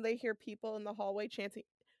 and then they hear people in the hallway chanting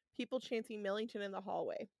Millington in the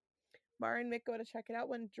hallway. Mara and Mick go to check it out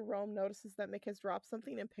when Jerome notices that Mick has dropped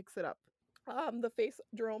something and picks it up. The face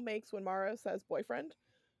Jerome makes when Mara says boyfriend.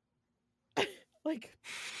 Like,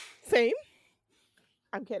 same?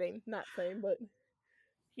 I'm kidding. Not same, but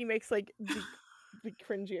he makes, like, the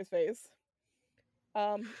cringiest face.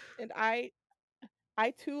 And I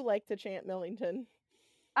too like to chant Millington.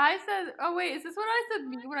 I said, oh wait, is this what I said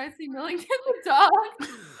me when I see Millington the dog?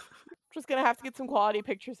 Just gonna have to get some quality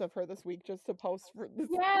pictures of her this week just to post for this.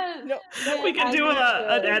 Yes. No, We can I do think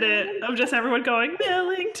an so. edit of just everyone going,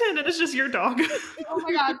 Millington, and it's just your dog. Oh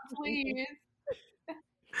my god, please.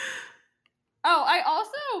 Oh, I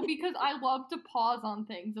also, because I love to pause on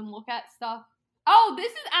things and look at stuff. Oh,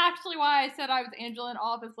 this is actually why I said I was Angela in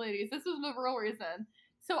Office Ladies. This was the real reason.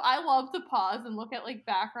 So I love to pause and look at like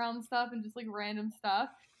background stuff and just like random stuff.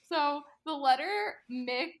 So the letter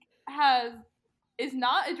Mick has is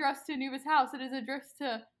not addressed to Anuba's house. It is addressed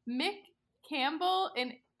to Mick Campbell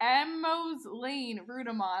in Amos Lane,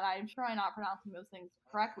 Rudamon. I'm sure I'm not pronouncing those things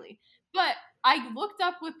correctly. But I looked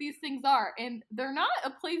up what these things are, and they're not a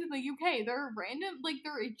place in the UK. They're random, like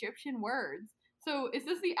they're Egyptian words. So is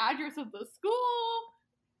this the address of the school?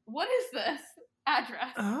 What is this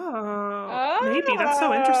address? Oh, maybe. That's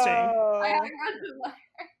so interesting. I Oh. haven't read the letter.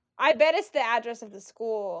 I bet it's the address of the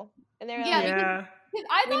school. And they're Yeah, like, Yeah. Because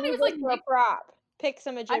I we thought it need was this like for a Mick, prop. Pick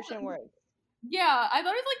some Egyptian thought- words. yeah, I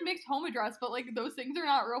thought it was like Mick's home address, but like those things are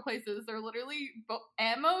not real places. They're literally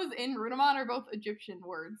Amos in Rudamon are both Egyptian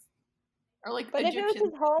words, or like But if Egyptian. it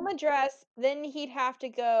was his home address, then he'd have to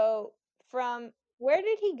go from where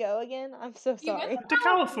did he go again? I'm so He went sorry. To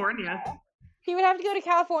California. He would have to go to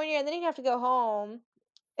California and then he'd have to go home,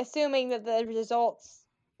 assuming that the results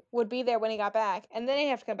would be there when he got back, and then he'd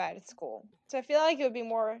have to come back to school. So I feel like it would be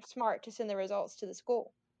more smart to send the results to the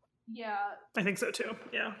school. Yeah, I think so too.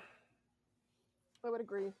 Yeah. I would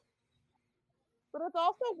agree. But it's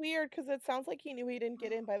also weird because it sounds like he knew he didn't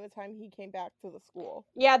get in by the time he came back to the school.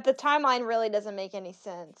 Yeah, the timeline really doesn't make any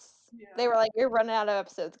sense. yeah. They were like, "You're running out of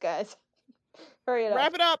episodes, guys. Hurry it up."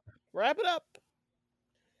 Wrap it up! Wrap it up!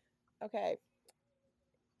 Okay.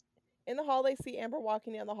 In the hall, they see Amber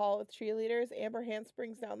walking down the hall with cheerleaders. Amber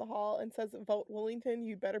handsprings down the hall and says, "Vote Willington,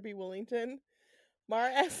 you better be Willington."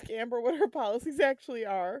 Mara asks Amber what her policies actually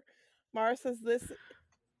are. Mara says this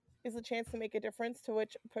is a chance to make a difference, to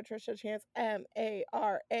which Patricia chants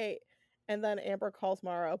M-A-R-A, and then Amber calls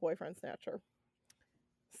Mara a boyfriend snatcher.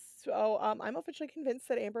 So I'm officially convinced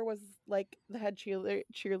that Amber was like the head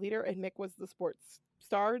cheerleader and Mick was the sports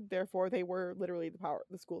star. Therefore, they were literally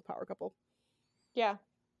the school power couple. Yeah.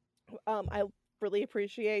 I really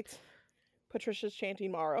appreciate Patricia's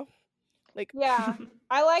chanting Mara. Like, Yeah.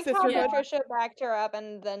 I like how Sisterhood. Patricia backed her up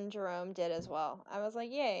and then Jerome did as well. I was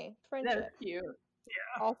like, yay, That friendship. was cute.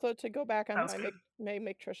 also to go back on That was my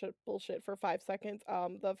make Trisha bullshit for 5 seconds.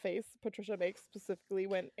 The face Patricia makes specifically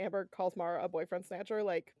when Amber calls Mara a boyfriend snatcher,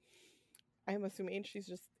 like, I'm assuming she's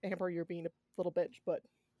just, Amber, you're being a little bitch, but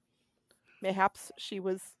mayhaps she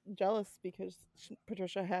was jealous because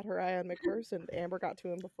Patricia had her eye on Mick first and Amber got to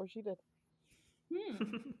him before she did.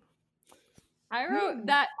 I wrote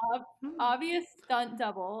that obvious stunt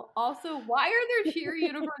double. Also, why are their cheer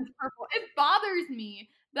uniforms purple? It bothers me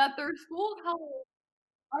that their school colors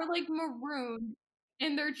are like maroon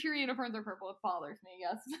and their cheer uniforms are purple. It bothers me,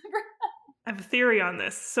 yes. I have a theory on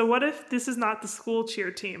this. So what if this is not the school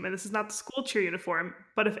cheer team and this is not the school cheer uniform,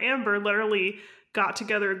 but if Amber literally got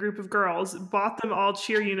together a group of girls, bought them all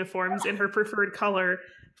cheer uniforms in her preferred color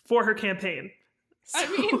for her campaign. So, I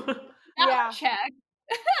mean, that Yeah. check.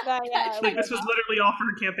 Yeah, like this was literally all for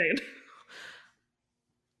her campaign.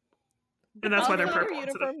 And that's why they're Also, their purple.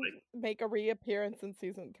 instead of uniforms make a reappearance in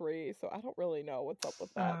season 3, so I don't really know what's up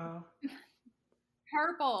with that. white.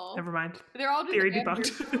 Purple. Never mind. They're all just Theory Amber.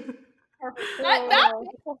 debunked. Purple. That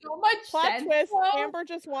makes so much Plot sense. twist, though. Amber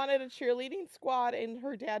just wanted a cheerleading squad and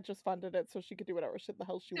her dad just funded it so she could do whatever shit the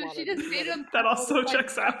hell she So wanted. she just made them That purple also with, like,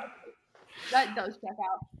 checks out. that does check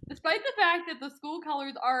out. Despite the fact that the school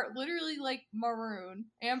colors are literally like maroon,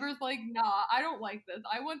 Amber's like, nah, I don't like this.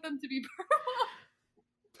 I want them to be purple.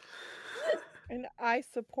 And I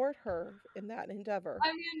support her in that endeavor.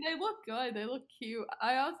 I mean, they look good. They look cute.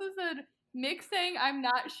 I also said, Mick saying, I'm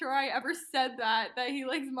not sure I ever said that he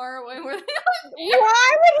likes Mara way more than he likes Amber.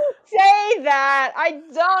 Why would he say that? I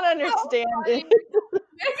don't understand funny. it.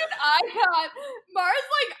 Mick an icon. Mara's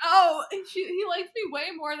like, oh, he likes me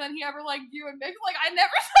way more than he ever liked you. And Mick's like, I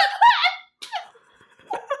never said that.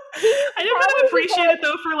 I didn't really appreciate it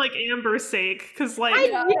though for like Amber's sake, because like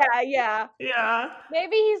Yeah. yeah.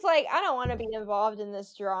 Maybe he's like, I don't want to be involved in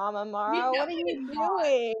this drama, Mara. What are you definitely not.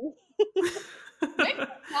 doing?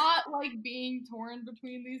 Mick's not like being torn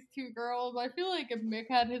between these two girls. I feel like if Mick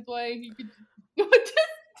had his way, he could just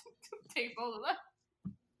take both of them.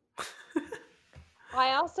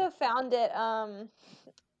 I also found it kind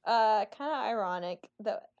of ironic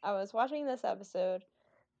that I was watching this episode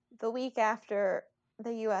the week after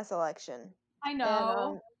the U.S. election. I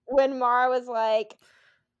know. And when Mara was like,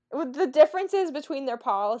 with the differences between their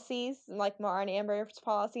policies, like Mara and Amber's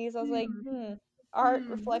policies, I was like, art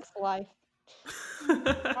reflects life.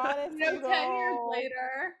 Honestly, 10 years though.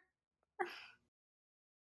 later.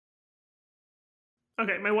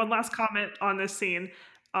 Okay, my one last comment on this scene.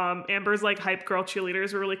 Amber's like hype girl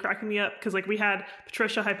cheerleaders were really cracking me up because like we had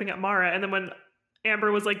Patricia hyping up Mara, and then when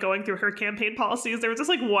Amber was like going through her campaign policies, there was just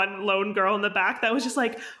like one lone girl in the back that was just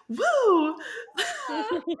like, woo! I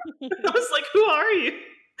was like, who are you?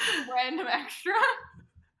 Random extra.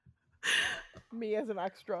 Me as an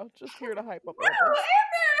extra, just here to hype up Woo, Amber. Amber!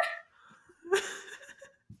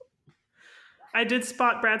 I did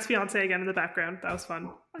spot Brad's fiance again in the background. That was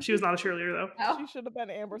fun. She was not a cheerleader though. Oh, She should have been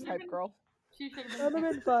Amber's hype girl. she should have That would been.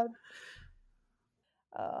 have been fun.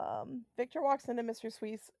 Victor walks into Mr.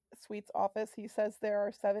 Sweet's office. He says there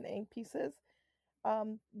are 7 ink pieces.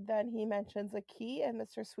 Then he mentions a key, and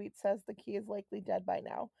Mr. Sweet says the key is likely dead by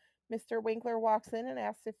now. Mr. Winkler walks in and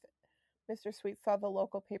asks if Mr. Sweet saw the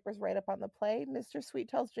local papers write up on the play. Mr. Sweet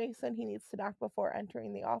tells Jason he needs to knock before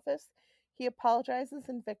entering the office. He apologizes,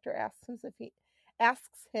 and Victor asks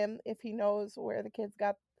him if he knows where the kids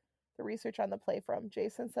got the research on the play from.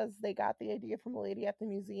 Jason says they got the idea from a lady at the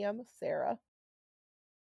museum, Sarah.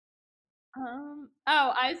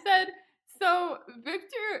 I said, so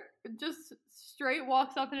Victor just straight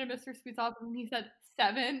walks up into Mr. Sweet's office and he said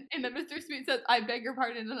 7, and then Mr. Sweet says, I beg your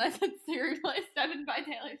pardon, and I said seriously 7 by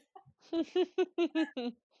Taylor.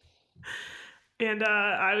 And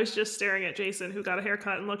I was just staring at Jason, who got a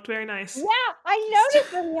haircut and looked very nice. Yeah, I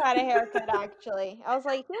noticed that he had a haircut actually. I was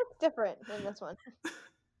like, he looks different in this one.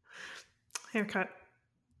 Haircut.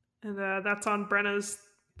 And that's on Brenna's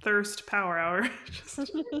Thirst Power Hour.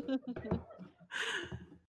 Just-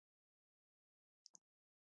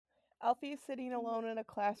 Alfie is sitting alone in a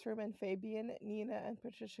classroom, and Fabian, Nina, and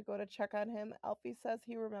Patricia go to check on him. Alfie says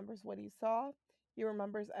he remembers what he saw. He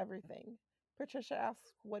remembers everything. Patricia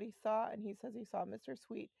asks what he saw, and he says he saw Mr.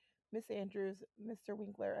 Sweet, Miss Andrews, Mr.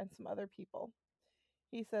 Winkler, and some other people.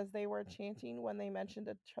 He says they were chanting when they mentioned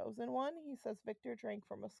a chosen one. He says Victor drank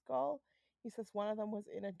from a skull. He says one of them was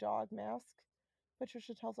in a dog mask.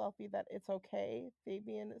 Patricia tells Alfie that it's okay.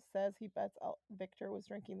 Fabian says he bets Victor was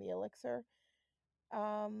drinking the elixir.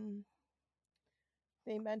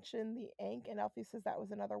 They mention the ink, and Alfie says that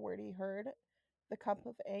was another word he heard. The cup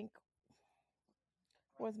of ink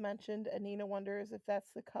was mentioned, and Nina wonders if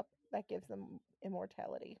that's the cup that gives them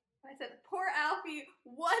immortality. I said, poor Alfie,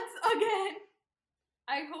 once again.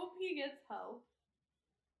 I hope he gets help.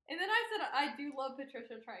 And then I said, I do love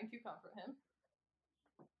Patricia trying to comfort him.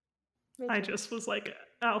 I just was like,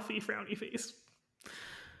 Alfie frowny face.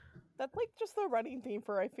 That's like just the running theme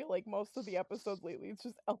for I feel like most of the episodes lately. It's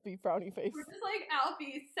just Alfie frowny face. We're just like,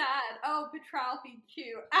 Alfie sad. Oh, Petralfie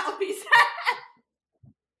cute. Alfie sad.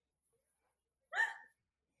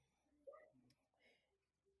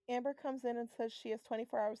 Amber comes in and says she has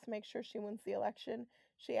 24 hours to make sure she wins the election.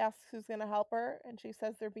 She asks who's going to help her, and she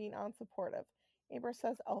says they're being unsupportive. Amber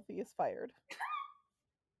says Alfie is fired.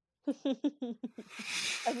 I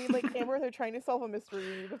mean, like, Amber, they're trying to solve a mystery.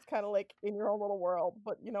 You're just kind of like in your own little world.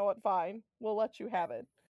 But you know what? Fine. We'll let you have it.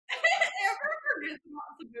 Amber forgets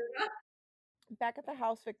about Sabrina. Back at the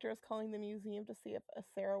house, Victor is calling the museum to see if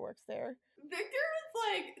Sarah works there. Victor was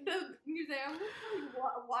like, the museum was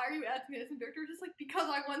like, why are you asking me this? And Victor was just like, because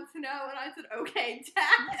I want to know. And I said, okay,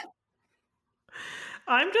 Dad.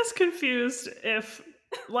 I'm just confused if,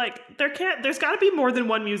 like, there's got to be more than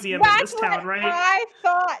one museum in this town, right? I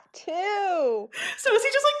thought too. So is he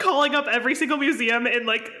just, like, calling up every single museum in,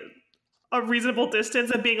 like, a reasonable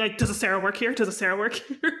distance and being like, does a Sarah work here? Does a Sarah work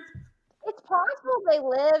here? It's possible they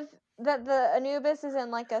live that the Anubis is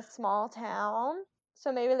in like a small town,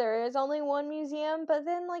 so maybe there is only one museum, but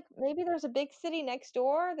then like maybe there's a big city next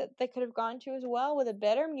door that they could have gone to as well with a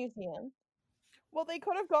better museum. Well, they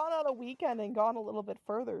could have gone on a weekend and gone a little bit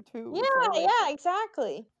further too. Yeah, so, like, yeah,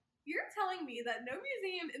 exactly. You're telling me that no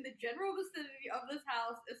museum in the general vicinity of this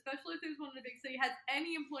house, especially if there's one in a big city, has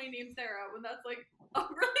any employee named Sarah when that's like a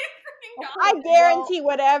really freaking I common. guarantee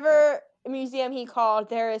whatever museum he called,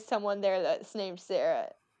 there is someone there that's named Sarah.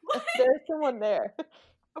 There's someone there.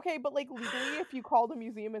 Okay, but like legally, if you called a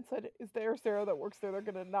museum and said, "Is there Sarah that works there?" they're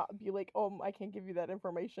gonna not be like, "Oh, I can't give you that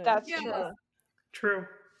information." That's Yeah. true. True.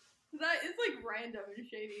 That is like random and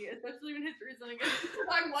shady, especially when his reasoning is because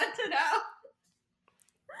I want to know.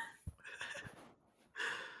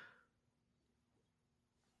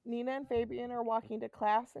 Nina and Fabian are walking to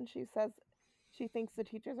class, and she says she thinks the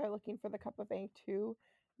teachers are looking for the cup of ink too.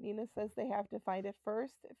 Nina says they have to find it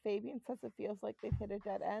first. Fabian says it feels like they've hit a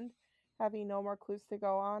dead end, having no more clues to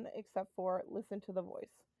go on except for listen to the voice.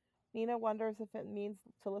 Nina wonders if it means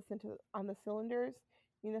to listen to on the cylinders.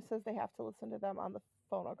 Nina says they have to listen to them on the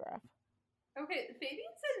phonograph. Okay,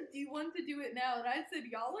 Fabian says, "Do you want to do it now?" And I said,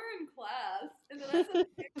 "Y'all are in class." And then I said,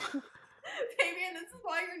 "Fabian, this is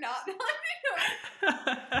why you're not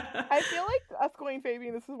valedictorian." I feel like us going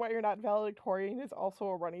Fabian, this is why you're not valedictorian, is also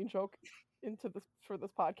a running joke for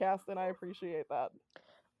this podcast, and I appreciate that.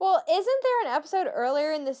 Well, isn't there an episode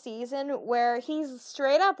earlier in the season where he's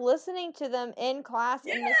straight up listening to them in class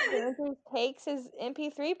and Mrs. Yes! Andrews takes his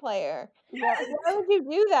MP3 player? Yep. Why would you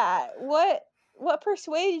do that? What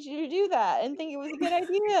persuaded you to do that and think it was a good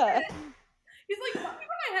idea? He's like, "Let me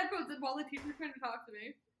put my headphones in while the teacher's trying to talk to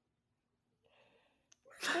me."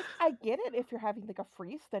 Like, I get it if you're having like a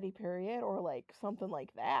free study period or like something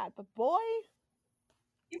like that, but boy,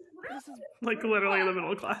 this is Like literally in the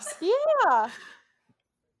middle of class. Yeah.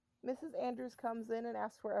 Mrs. Andrews comes in and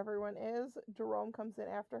asks where everyone is. Jerome comes in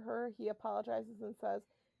after her. He apologizes and says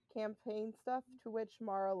campaign stuff, to which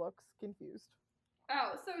Mara looks confused.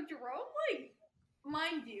 Oh, so Jerome, like,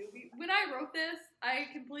 mind you, when I wrote this, I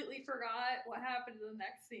completely forgot what happened in the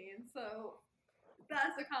next scene, so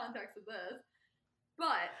that's the context of this.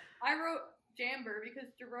 But I wrote Jamber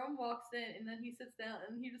because Jerome walks in and then he sits down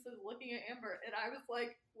and he just is looking at Amber, and I was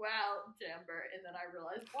like, wow, Jamber, and then I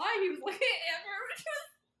realized why he was looking at Amber, which was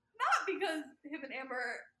not because him and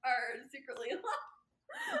Amber are secretly in love.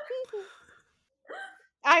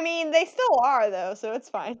 I mean, they still are though, so it's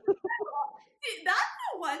fine. See, that's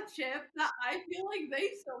the one chip that I feel like they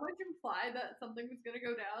so much imply that something was gonna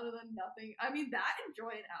go down and then nothing. I mean, that and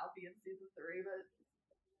Joy and Alfie in season 3, but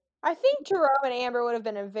I think Jerome and Amber would have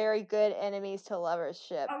been a very good enemies to lovers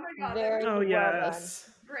ship. oh my god, Very Oh well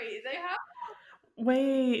yes. great. They have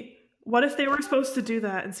Wait, what if they were supposed to do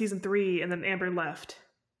that in season 3 and then Amber left?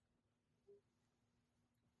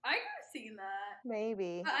 I could have seen that. done.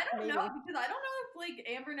 Maybe. But I don't maybe. know because I don't know if like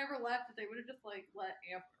Amber never left, if they would have just like let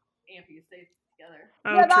Ampy stay together.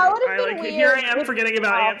 Oh, Yeah, that true. would've I been like weird here I am with forgetting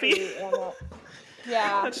about Alfie Ampy. and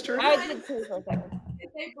yeah, That's true. I did too for a second.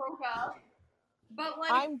 If they broke up. But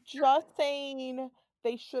like I'm just saying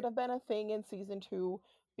they should have been a thing in season 2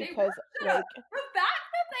 They because would've. like the fact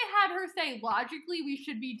that they had her say logically we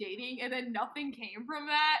should be dating and then nothing came from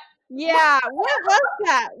that. Yeah, what was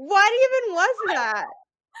that? What even was that?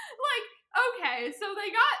 Like, okay, so they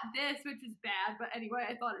got this, which is bad, but anyway,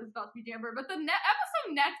 I thought it was about to be Jamber. But the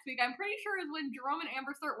episode next week, I'm pretty sure, is when Jerome and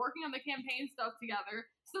Amber start working on the campaign stuff together.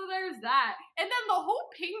 So there's that. And then the whole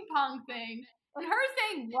ping pong thing, and her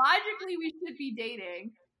saying logically we should be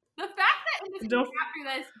dating. The fact that in this Don't- after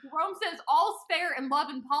this, Jerome says all's fair in love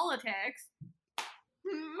and politics.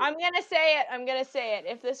 I'm gonna say it.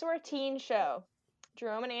 If this were a teen show,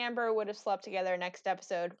 Jerome and Amber would have slept together next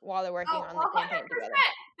episode while they're working on the 100%. campaign together.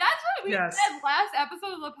 That's what we Yes. said last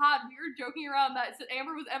episode of the pod. We were joking around that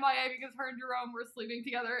Amber was MIA because her and Jerome were sleeping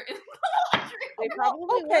together in the laundry They room.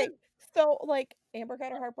 probably okay. would. So like Amber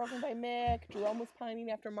got her heart broken by Mick. Jerome was pining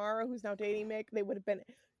after Mara, who's now dating Mick. They would have been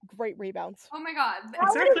great rebounds. Oh my god.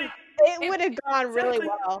 Exactly. It would have gone really Exactly.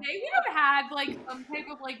 well. They would have had like some type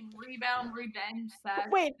of like rebound revenge sex.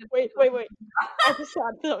 Wait. I just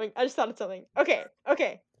thought of something. Okay.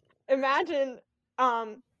 Imagine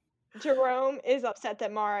Jerome is upset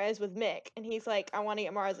that Mara is with Mick, and he's like, I want to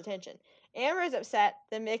get Mara's attention. Amber is upset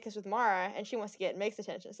that Mick is with Mara, and she wants to get Mick's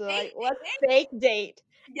attention. So they're like, let's fake date.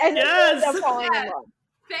 And then they end up Yes. falling in love.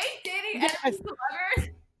 Fake dating Yes. enemies to lovers.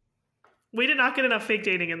 We did not get enough fake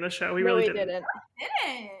dating in this show. We No, really we didn't.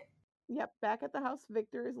 Didn't. Yep, back at the house,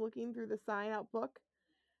 Victor is looking through the sign-out book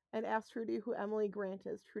and asks Trudy who Emily Grant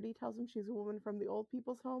is. Trudy tells him she's a woman from the old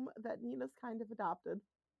people's home that Nina's kind of adopted.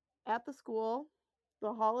 At the school,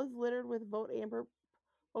 the hall is littered with Vote Amber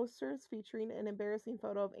posters featuring an embarrassing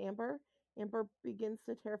photo of Amber. Amber begins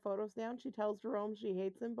to tear photos down. She tells Jerome she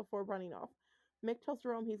hates him before running off. Mick tells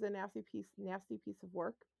Jerome he's a nasty piece of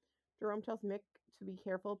work. Jerome tells Mick to be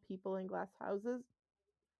careful of people in glass houses.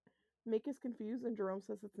 Mick is confused, and Jerome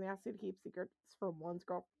says it's nasty to keep secrets from one's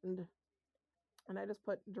girlfriend. And I just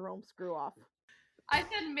put Jerome screw off. I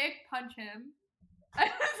said Mick punch him. I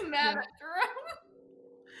was mad at Jerome.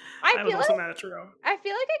 I was also mad at Jerome. I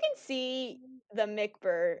feel like I can see the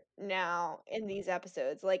Mickbur now in these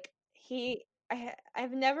episodes. Like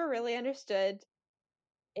I've never really understood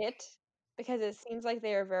it because it seems like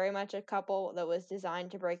they are very much a couple that was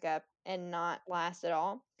designed to break up and not last at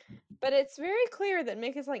all. But it's very clear that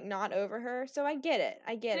Mick is like not over her, so I get it.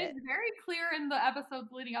 It's very clear in the episodes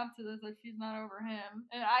leading up to this that she's not over him,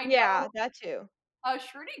 and yeah, that too.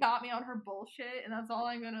 Shruti got me on her bullshit, and that's all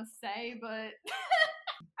I'm gonna say. But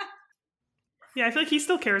yeah, I feel like he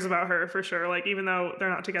still cares about her for sure. Like even though they're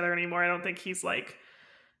not together anymore, I don't think he's like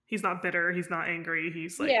he's not bitter, he's not angry.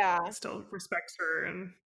 He's like still respects her,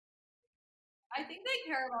 and I think they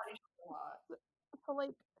care about each other a lot. So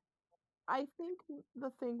like, I think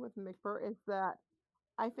the thing with Mickbur is that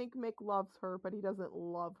I think Mick loves her, but he doesn't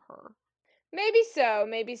love her. Maybe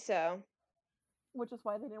so. Which is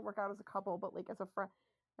why they didn't work out as a couple, but like as a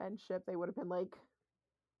friendship, they would have been like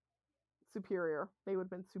superior. They would have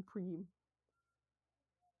been supreme.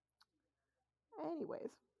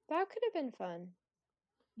 Anyways. That could have been fun.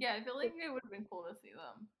 Yeah, I feel like it would have been cool to see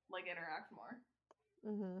them like interact more.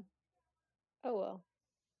 Mm-hmm. Oh well.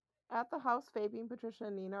 At the house, Fabian, Patricia,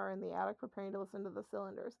 and Nina are in the attic preparing to listen to the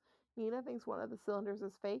cylinders. Nina thinks one of the cylinders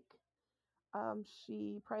is fake.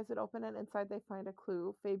 She pries it open, and inside they find a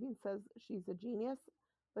clue. Fabian says she's a genius.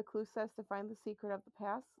 The clue says to find the secret of the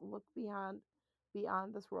past, look beyond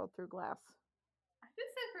this world through glass. I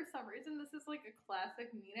just said for some reason this is like a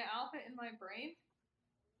classic Nina outfit in my brain.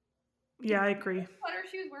 Yeah, I agree. The sweater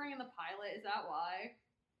she was wearing in the pilot, is that why?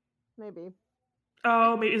 Maybe.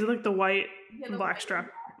 Oh, maybe is it like the white and black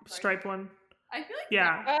stripe one? I feel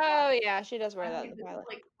like oh yeah, she does wear that in the pilot.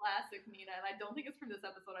 Like classic Nina, and I don't think it's from this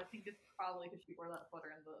episode. I think it's probably because she wore that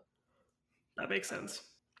sweater in the. That makes sense.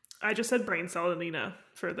 I just said brain cell to Nina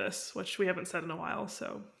for this, which we haven't said in a while.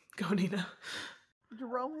 So go, Nina.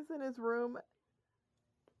 Jerome is in his room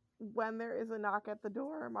when there is a knock at the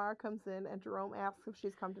door. Mara comes in, and Jerome asks if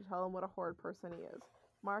she's come to tell him what a horrid person he is.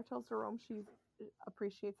 Mara tells Jerome she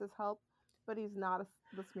appreciates his help, but he's not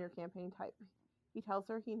the smear campaign type. He tells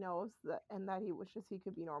her he knows that and that he wishes he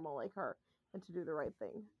could be normal like her and to do the right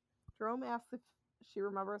thing. Jerome asks if she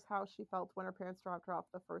remembers how she felt when her parents dropped her off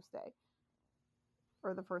the first day.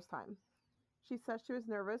 Or the first time. She says she was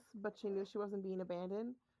nervous, but she knew she wasn't being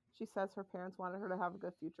abandoned. She says her parents wanted her to have a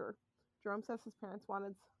good future. Jerome says his parents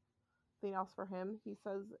wanted something else for him. He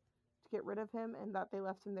says to get rid of him and that they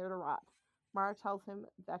left him there to rot. Mara tells him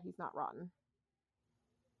that he's not rotten.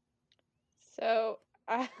 So,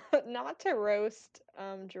 not to roast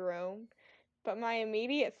Jerome, but my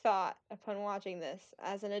immediate thought upon watching this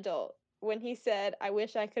as an adult, when he said, "I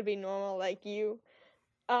wish I could be normal like you,"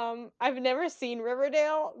 I've never seen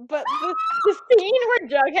Riverdale, but the scene where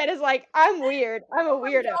Jughead is like, "I'm weird. I'm a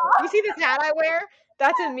weirdo. You see this hat I wear?"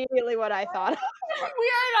 That's immediately what I thought.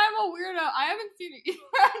 Weird. I'm a weirdo. I haven't seen it either.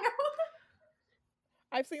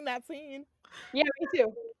 I've seen that scene. Yeah, me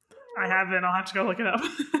too. I haven't. I'll have to go look it up.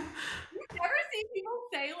 You've never seen people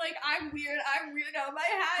say like, "I'm weird. I'm weirdo. My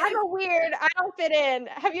hat. I'm a weird. I don't fit in."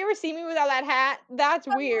 Have you ever seen me without that hat? That's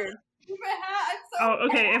weird. My hat. Oh,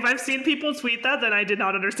 okay. If I've seen people tweet that, then I did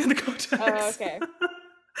not understand the context. Oh, okay.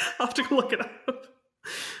 I'll have to go look it up.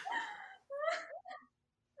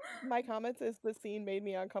 My comments is the scene made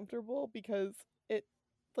me uncomfortable because it,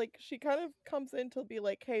 like, she kind of comes in to be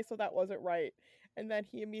like, hey, so that wasn't right. And then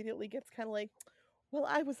he immediately gets kind of like, well,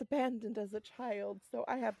 I was abandoned as a child, so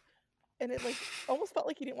I have, and it like almost felt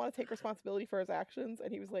like he didn't want to take responsibility for his actions,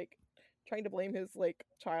 and he was like trying to blame his like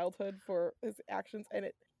childhood for his actions, and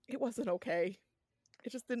it wasn't okay.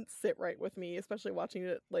 It just didn't sit right with me, especially watching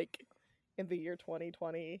it like in the year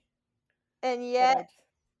 2020. And yet,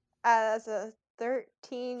 as a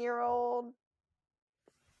 13-year-old,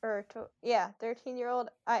 13-year-old,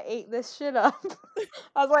 I ate this shit up.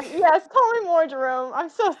 I was like, yes, tell me more, Jerome. I'm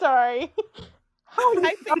so sorry. I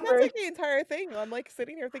think that's like the entire thing. I'm like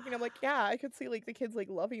sitting here thinking, I'm like, yeah, I could see like the kids like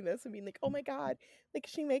loving this and being like, oh my god, like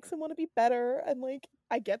she makes him want to be better, and like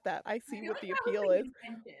I get that. I see what the appeal is.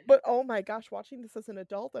 But oh my gosh, watching this as an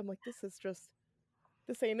adult, I'm like, this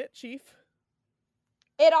ain't it, Chief.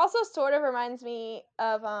 It also sort of reminds me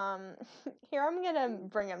of here I'm gonna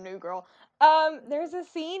bring up New Girl. There's a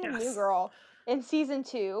scene in New Girl in season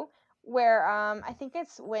 2 where I think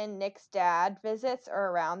it's when Nick's dad visits or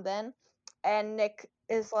around then, and Nick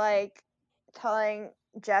is like telling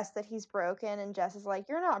Jess that he's broken, and Jess is like,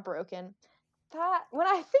 "You're not broken." When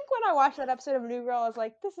I watched that episode of New Girl, I was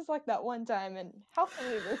like, this is like that one time in House of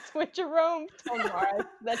Levers when Jerome told Mara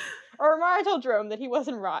or Mara told Jerome that he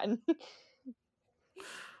wasn't rotten.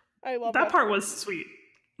 I love That part part. was sweet.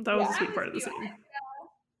 That was Yeah. a sweet That part of the was cute. scene.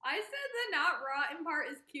 I said the not rotten part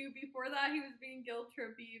is cute. Before that, he was being guilt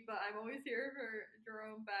trippy, but I'm always here for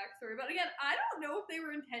Jerome backstory. But again, I don't know if they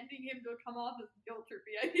were intending him to come off as guilt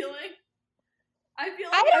trippy. I feel like I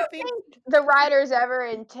don't think the writers ever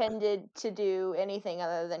intended to do anything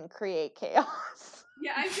other than create chaos.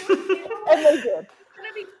 Yeah, I feel like and they did. It's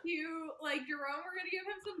gonna be cute. Like Jerome, we're gonna give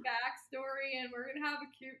him some backstory, and we're gonna have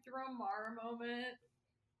a cute Jerome Mara moment.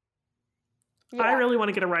 Yeah. I really want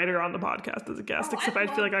to get a writer on the podcast as a guest, except I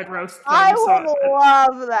feel like I'd roast them. I so would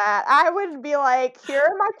love that. I would be like, here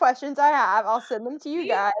are my questions I have. I'll send them to you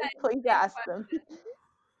guys. Please ask them.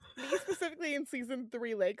 Me specifically in season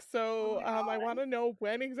 3, Lake. So I want to know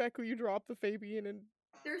when exactly you dropped the Fabian and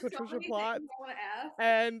There's Patricia so many plot, things I want to ask.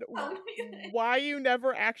 and So many things. why you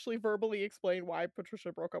never actually verbally explained why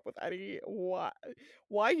Patricia broke up with Eddie.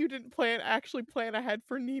 Why you didn't actually plan ahead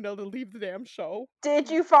for Nina to leave the damn show.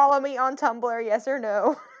 Did you follow me on Tumblr? Yes or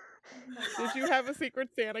no? Did you have a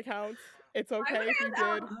secret Stan account? It's okay if you did.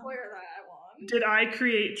 That one. did I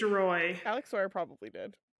create Jeroy? Alex Sawyer probably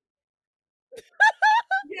did.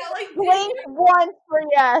 Yeah, like Blink once for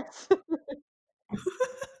yes.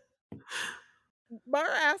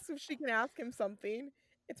 Mara asks if she can ask him something.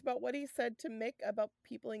 It's about what he said to Mick about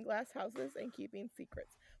people in glass houses and keeping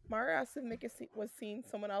secrets. Mara asks if Mick was seeing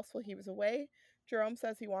someone else while he was away. Jerome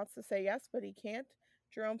says he wants to say yes, but he can't.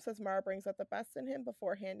 Jerome says Mara brings out the best in him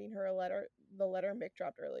before handing her the letter Mick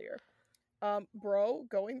dropped earlier. Bro,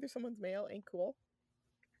 going through someone's mail ain't cool.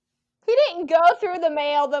 He didn't go through the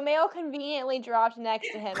mail. The mail conveniently dropped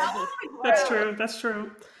next to him. And That's true. That's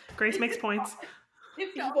true. Grace makes points.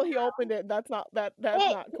 Well, he opened it. That's not not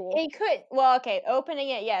cool. It could. Well, okay. Opening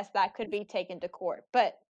it, yes, that could be taken to court.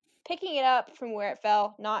 But picking it up from where it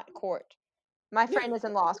fell, not court. My friend is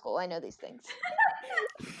in law school. I know these things.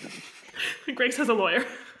 Grace has a lawyer.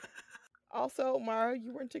 Also, Mara,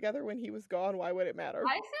 you weren't together when he was gone. Why would it matter?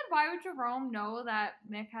 I said, why would Jerome know that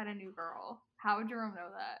Mick had a new girl? How would Jerome know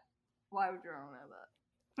that? Why would Jerome know that?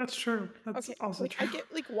 That's true. That's also true. I get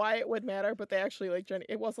why it would matter, but they actually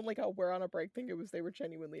it wasn't like a we're on a break thing. It was they were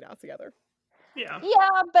genuinely not together. Yeah.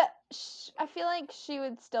 Yeah, but I feel like she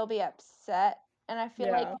would still be upset, and I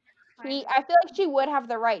feel like she would have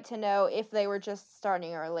the right to know if they were just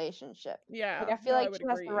starting a relationship. Yeah, I feel like she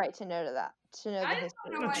has the right to know that. To know the history. I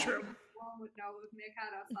don't know That's why true. Jerome would know if Mick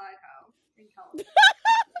had a side hoe in California.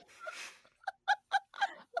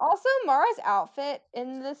 Also, Mara's outfit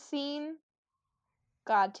in this scene,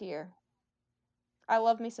 god tier. I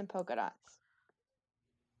love me some polka dots.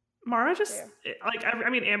 Mara just like I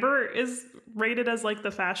mean Amber is rated as like the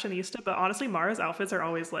fashionista, but honestly Mara's outfits are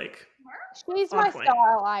always like she's on my point.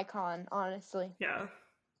 style icon, honestly. Yeah.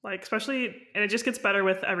 Like especially and it just gets better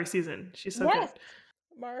with every season. She's so good.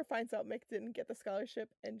 Mara finds out Mick didn't get the scholarship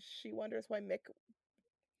and she wonders why Mick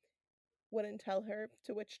wouldn't tell her,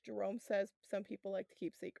 to which Jerome says some people like to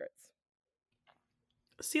keep secrets.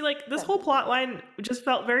 See, like this whole plot line just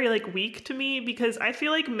felt very like weak to me because I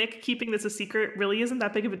feel like Mick keeping this a secret really isn't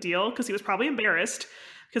that big of a deal because he was probably embarrassed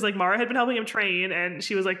because like Mara had been helping him train and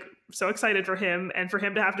she was like so excited for him, and for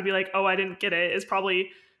him to have to be like, oh, I didn't get it is probably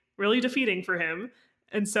really defeating for him.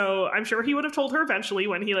 And so I'm sure he would have told her eventually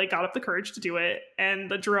when he like got up the courage to do it.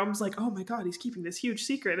 And the Jerome's like, oh my God, he's keeping this huge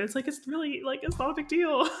secret. And it's like, it's really like, it's not a big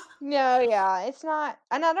deal. No, yeah, it's not.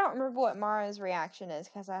 And I don't remember what Mara's reaction is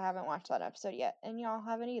because I haven't watched that episode yet. And y'all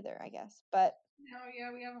haven't either, I guess. But No,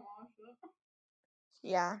 yeah, we haven't watched it.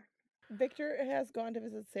 yeah. Victor has gone to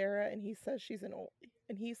visit Sarah and he says she's an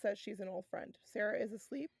old friend. Sarah is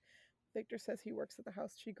asleep. Victor says he works at the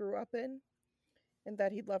house she grew up in and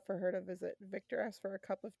that he'd love for her to visit. Victor asks for a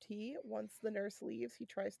cup of tea. Once the nurse leaves, he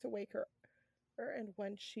tries to wake her, and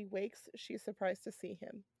when she wakes, she's surprised to see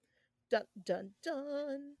him. Dun dun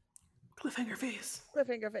dun. Cliffhanger face.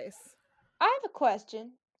 Cliffhanger face. I have a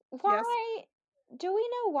question. Why do we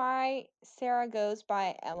know why Sarah goes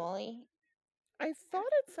by Emily? I thought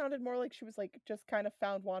it sounded more like she was like just kind of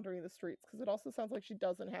found wandering the streets because it also sounds like she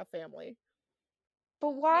doesn't have family.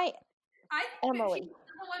 But why I think Emily? she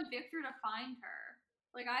doesn't want Victor to find her.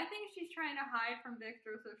 Like, I think she's trying to hide from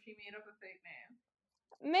Victor, so she made up a fake name.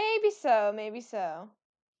 Maybe so.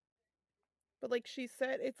 But like she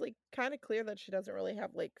said, it's like kind of clear that she doesn't really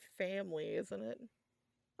have like family, isn't it?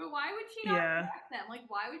 But why would she not Yeah. correct them? Like,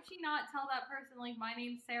 why would she not tell that person, like, my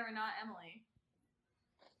name's Sarah, not Emily?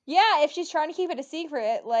 Yeah, if she's trying to keep it a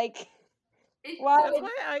secret, like, why Oh, That's would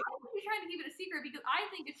why I would be trying to keep it a secret because I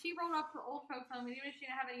think if she rolled up to old folks home and even if she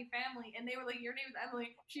didn't have any family and they were like, your name is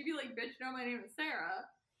Emily, she'd be like, bitch, no, my name is Sarah.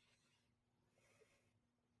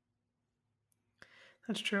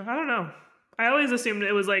 That's true. I don't know. I always assumed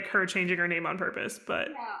it was like her changing her name on purpose, but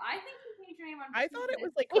Yeah, I think she changed her name on I thought it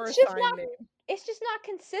was purpose. like her It's just assigned not- name. it's just not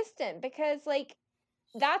consistent because, like,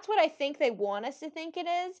 that's what I think they want us to think it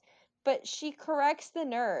is, but she corrects the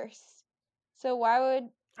nurse. So why would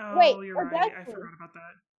oh, Wait, you're or right. does I she? forgot about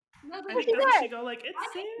that. No, I but think she doesn't she does. go like, it's I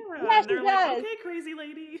think- Sarah? Yeah, And they're she like, does. okay, crazy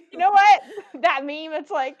lady. You know what? That meme,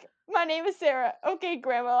 it's like, my name is Sarah. Okay,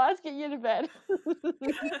 Grandma, let's get you to bed.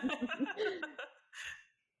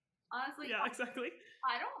 honestly, Yeah, exactly.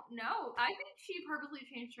 I don't know. I think she purposely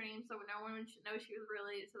changed her name so no one would know she was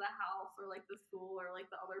related to the house or like the school or like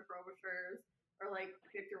the other Frobishers or like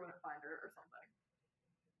Victor wouldn't find her or something.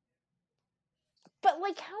 But,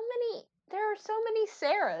 like, there are so many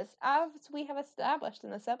Sarahs, as we have established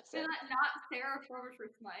in this So episode. not Sarah Frobisher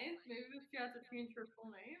Smythe. Maybe she has to change her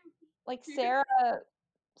full name. Like, You Sarah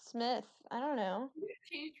Smith. I don't know. She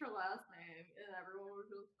changed her last name and everyone would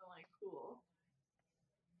just be like, cool.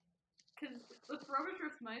 Because the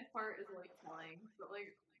Frobisher Smythe part is like telling, but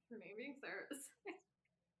like her name being Sarah is.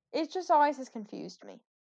 It just always has confused me.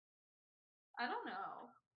 I don't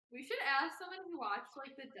know. We should ask someone who watched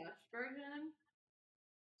like the Dutch version.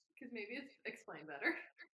 Because maybe it's explained better.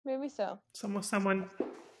 Maybe so. Someone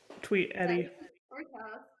tweet Eddie. Or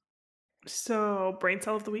Tess. So, brain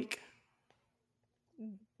cell of the week.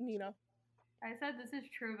 Nina. I said this is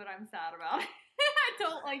true, but I'm sad about it. I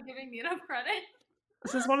don't like giving Nina credit.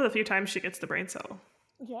 This is one of the few times she gets the brain cell.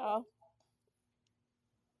 Yeah.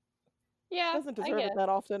 Yeah, Doesn't I deserve it guess. that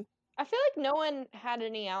often. I feel like no one had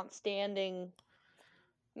any outstanding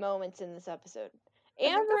moments in this episode.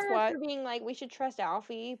 think that's Amber why- for being like, we should trust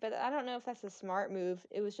Alfie, but I don't know if that's a smart move.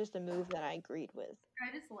 It was just a move that I agreed with.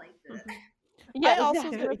 I just liked it. Yeah, I also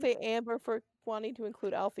was exactly. gonna say Amber for wanting to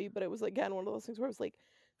include Alfie, but it was again one of those things where it was like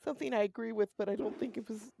something I agree with, but I don't think it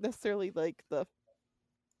was necessarily like the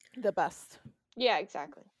best. Yeah,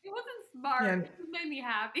 exactly. It wasn't smart. Yeah. It just made me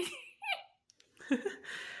happy.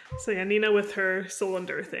 So yeah, Nina with her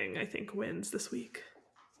cylinder thing, I think, wins this week.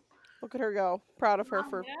 Look at her go. Proud of her Oh,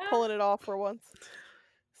 for yeah. pulling it off for once.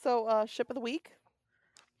 So ship of the week.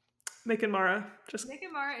 Mick and Mara, just Nick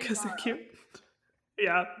and Mara is because they're Mara. cute.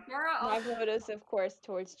 Yeah. Mara My also vote is, of course,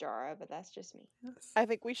 towards Jara, but that's just me. I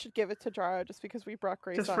think we should give it to Jara just because we brought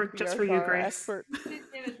Grace Just on for- to be just our for you, Jara Grace. expert. we did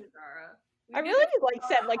give it to Jara. We I did really it to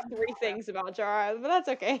said Jara like 100 three times. things about Jara, but that's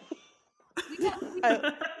okay. We did Jara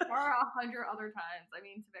 100 other times. I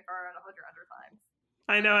mean, to make Jara 100 other times.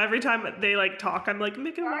 I know, every time they like talk, I'm like,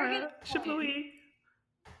 Mick and Mara Mara, gets ship of the points. week.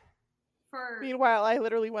 For Meanwhile, I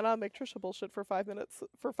literally went on Make Trisha bullshit for 5 minutes,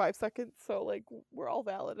 for 5 seconds. So like, we're all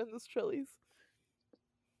valid in this Chili's.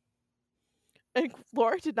 And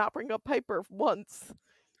Laura did not bring up Piper once.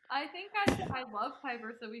 I think I said I love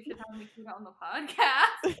Piper, so we should have Nikita on the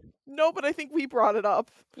podcast. No, but I think we brought it up.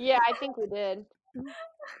 Yeah, I think we did.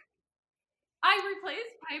 I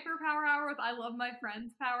replaced Piper Power Hour with I love my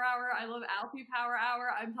friends Power Hour. I love Alfie Power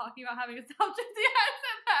Hour. I'm talking about having a self-Gypsy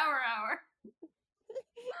accent Power Hour.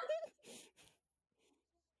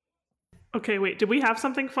 Okay, wait, did we have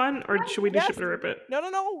something fun or should we do Yes. ship it or rip it?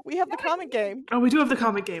 No. We have the comment game. Oh, we do have the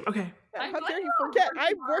comic game. Okay. Yeah, I'm how glad dare you all forget? working I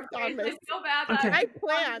hard, worked on guys. this. I feel bad that Okay. I've I been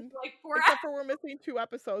planned, for like 4 hours. except for we're missing 2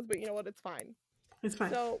 episodes, but you know what? It's fine. It's fine.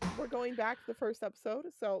 So we're going back to the first episode.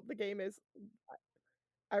 So the game is,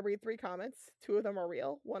 I read 3 comments. 2 of them are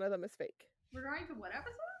real. 1 of them is fake. We're going to what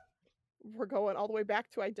episode? We're going all the way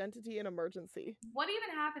back to Identity and Emergency. What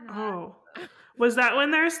even happened in that? Oh. Was that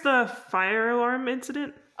when there's the fire alarm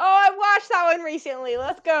incident? Oh, I watched that one recently.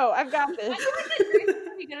 Let's go. I've got I this. feel like that Grace is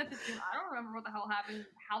pretty good at this game. I don't remember what the hell happened in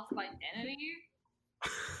House of Identity.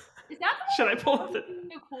 Is that the Should one I with pull up the-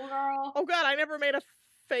 the cool girl? Oh god, I never made a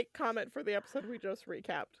fake comment for the episode we just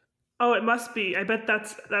recapped. Oh, it must be. I bet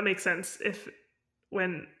that makes sense if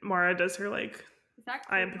when Mara does her like Is that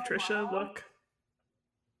I am Cool Girl Patricia Mara? look.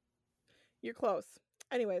 You're close.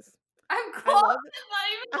 Anyways, I'm I close. love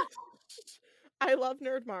It's not even. I love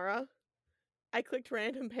Nerd Mara. I clicked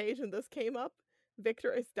random page and this came up.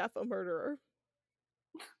 Victor is deaf a murderer.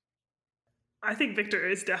 I think Victor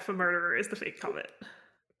is deaf a murderer is the fake comment.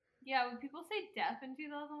 Yeah, when people say death in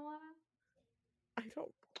 2011. I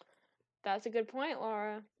don't. That's a good point,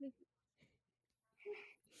 Laura.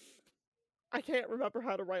 I can't remember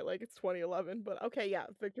how to write like it's 2011, but okay, yeah,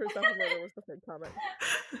 Victor is deaf a murderer was the fake comment.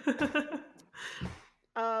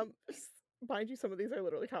 Mind you, some of these are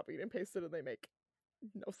literally copied and pasted and they make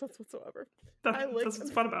no sense whatsoever. I That's like-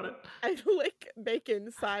 what's fun about it. I lick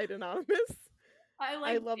bacon side anonymous. I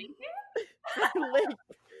like love- bacon. I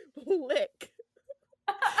lick.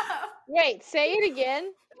 Wait, say it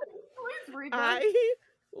again. Please read that. I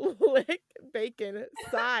lick bacon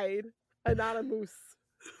side anonymous.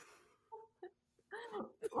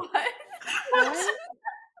 What?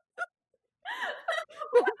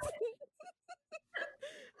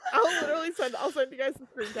 I'll send you guys the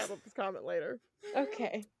screen cap of this comment later.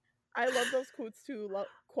 Okay. I love those quotes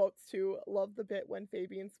too. Love the bit when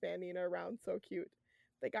Fabian and Spanny are around. So cute.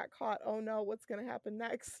 They got caught. Oh no, what's gonna happen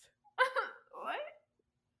next? What?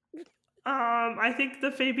 I think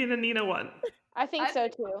the Fabian and Nina one. I think I so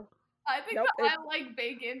think- too. I think Nope, that I like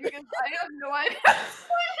bacon because I have no idea.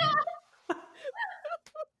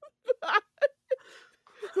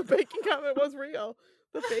 The bacon comment was real.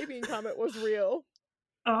 The Fabian comment was real.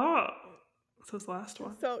 Oh, so this last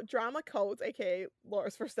one. So drama codes, aka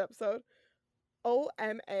Laura's first episode.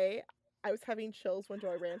 OMA. I was having chills when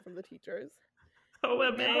Joy ran from the teachers. Amber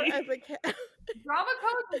OMA. as a cat. Drama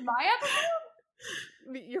code is my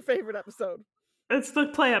episode? Your favorite episode. It's the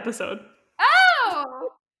play episode. Oh!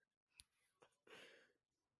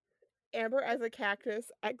 Amber as a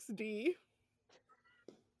cactus. XD.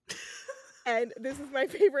 And this is my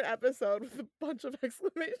favorite episode with a bunch of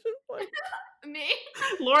exclamation points. Me?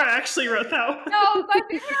 Laura actually wrote that one. No, my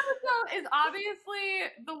favorite episode is obviously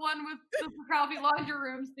the one with the Crowley laundry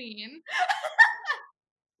room scene.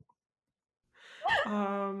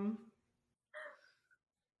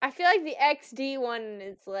 I feel like the XD one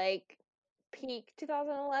is like peak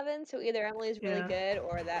 2011, so either Emily's really Yeah. good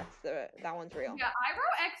or that one's real. Yeah, I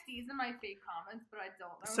wrote XDs in my fake comments, but I don't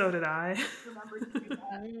know. So did I. Remember to do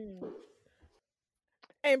that. Mm.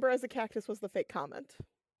 Amber as a cactus was the fake comment.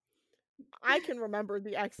 I can remember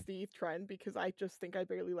the XD trend because I just think I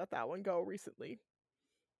barely let that one go recently.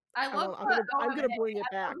 I I'm love gonna- the I'm gonna OMA. bring it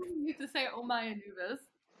I back. love when you used to say "Oh my Anubis."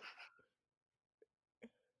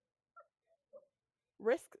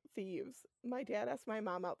 Risk thieves. My dad asked my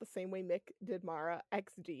mom out the same way Mick did Mara.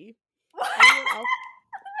 XD. What? Anyone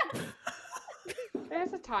else?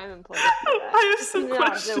 There's a time and place for that. I have It's some not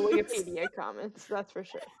questions. the Wikipedia comments, that's for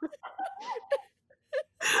sure.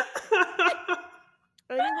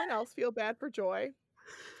 Anyone else feel bad for Joy?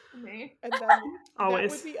 Me. And then that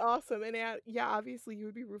Always. would be awesome. And yeah, obviously you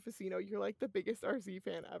would be Rufusino. You're like the biggest RZ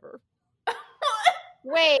fan ever.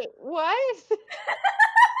 Wait, what?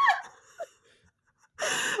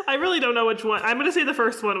 I really don't know which one. I'm gonna say the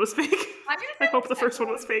first one was fake. I'm gonna I say hope the first second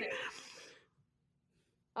one was fake.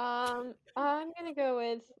 I'm gonna go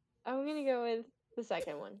with the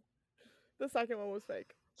second one. The second one was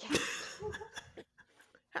fake. Yes.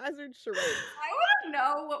 Hazard charade. I want to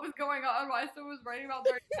know what was going on. Why someone was writing about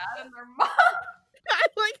their dad and their mom. I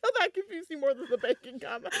like how that confused you more than the bacon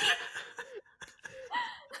comment.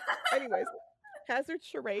 Anyways, hazard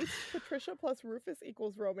charade. Patricia plus Rufus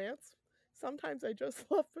equals romance. Sometimes I just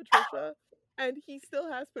love Patricia, and he still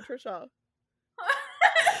has Patricia.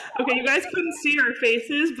 Okay, you guys couldn't see our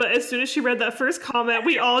faces, but as soon as she read that first comment,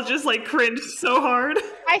 we all just like cringed so hard.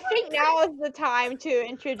 I think now is the time to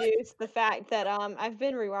introduce the fact that I've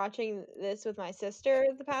been rewatching this with my sister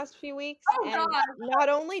the past few weeks, Oh, and God. not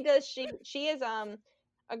only does she is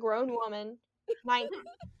a grown woman, 19.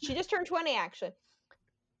 She just turned 20 actually.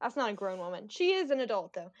 That's not a grown woman. She is an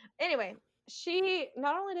adult though. Anyway, she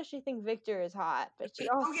not only does she think Victor is hot, but she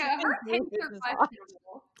also Oh yeah, her thinks takes Rufus are is hot.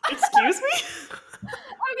 questionable. Excuse me?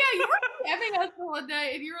 Oh yeah, you were DMing us the one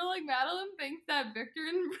day, and you were like, Madeline thinks that Victor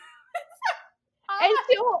and And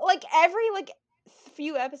she'll like every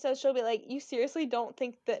few episodes she'll be like, "You seriously don't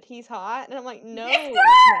think that he's hot?" And I'm like, "No, Victor?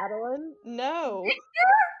 Madeline, no."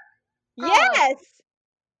 Girl. Yes.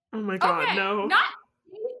 Oh my god, okay, no. not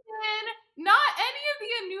Ethan, not any of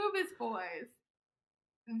the Anubis boys.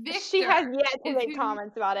 Victor. She has yet to is make who-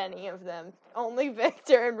 comments about any of them. Only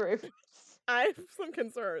Victor and Rufus. I have some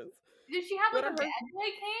concerns. Did she have like What a are bad her- boy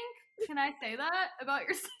kink? Can I say that about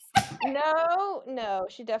your sister? No,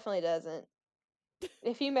 she definitely doesn't.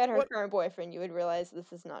 If you met her What- current boyfriend, you would realize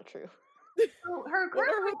this is not true. So her What are current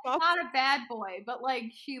her boyfriend's thoughts? not a bad boy, but like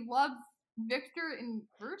she loves Victor and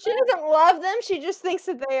Rufus. She doesn't love them. She just thinks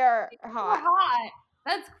that they are They're hot. hot.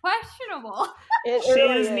 That's questionable. It She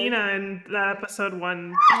really is is. Nina in that episode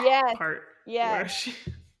 1 Yes, part. yes. Where she,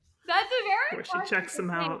 That's a very Where she checks them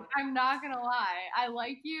questionable out. thing. I'm not gonna lie. I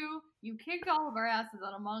like you. You kicked all of our asses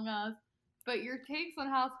on Among Us, but your takes on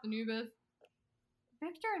House of Anubis,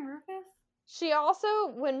 Victor and Rufus. She also,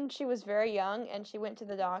 when she was very young and she went to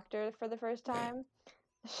the doctor for the first time,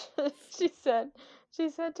 she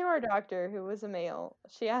said to our doctor, who was a male,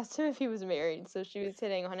 she asked him if he was married, so she was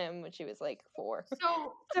hitting on him when she was like 4.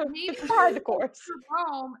 So So maybe it's par the course.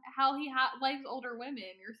 Jerome, how he likes older women.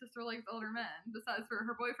 Your sister likes older men, besides for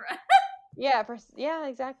her boyfriend. Yeah, yeah,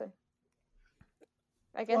 exactly.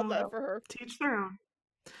 I guess Love that so. for her. Teach their own.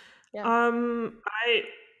 Yeah. I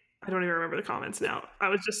don't even remember the comments now. I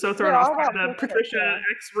was just so thrown They're off all by about the Patricia. Patricia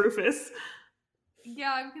ex Rufus.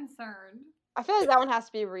 Yeah, I'm concerned. I feel like that one has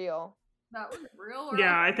to be real. That was real. Or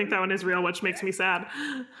Yeah, I think that one is real, which makes me sad.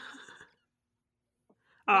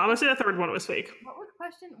 I'm gonna say the third one was fake.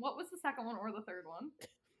 What was the second one or the third one?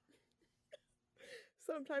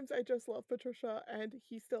 Sometimes I just love Patricia, and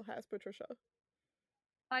he still has Patricia.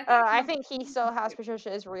 I think he still has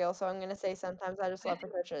Patricia is real, so I'm gonna say sometimes I just love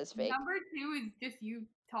Patricia is fake. Number 2 is just you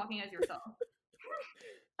talking as yourself.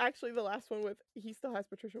 Actually, the last one with he still has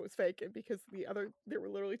Patricia was fake, and because there were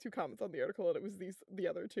literally 2 comments on the article, and it was the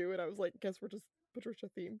other 2, and I was like, guess we're just Patricia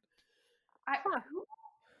themed. Why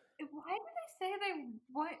did they say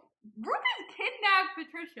Rufus kidnapped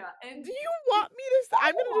Patricia? And Do you want me to?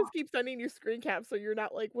 I'm gonna just keep sending you screen caps, so you're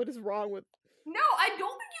not like, what is wrong with? No, I don't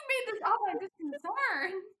think you made this up. I'm just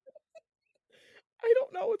concerned. I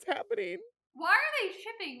don't know what's happening. Why are they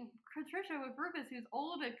shipping Patricia with Rufus, who's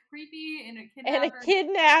old and creepy and a kidnapper? And a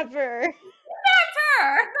kidnapper. Kidnapped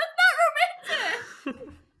her! That's not romantic!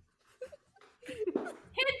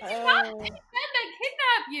 Kids do not take men that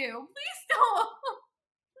kidnap you! Please don't!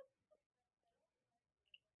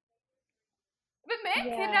 If a man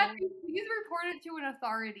kidnaps you, please report it to an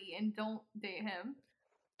authority and don't date him.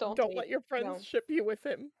 Don't let your friends ship you with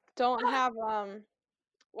him. Don't have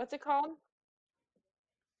what's it called?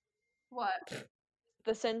 What?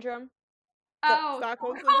 The syndrome? Oh,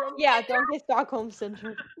 Stockholm syndrome? Yeah, don't get Stockholm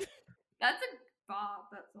syndrome. That's a bop,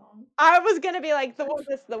 that song. I was gonna be like the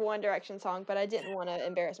One Direction song, but I didn't want to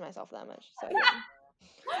embarrass myself that much. So I didn't.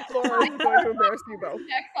 Laura is going to embarrass you both.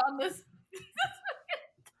 Next on this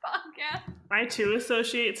podcast. I too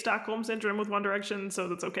associate Stockholm syndrome with One Direction, so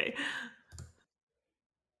that's okay.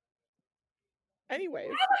 Anyways, I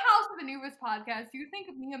have a House of Anubis podcast. Do you think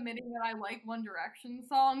of me admitting that I like One Direction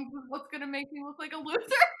songs is what's gonna make me look like a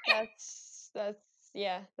loser? That's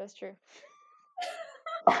true.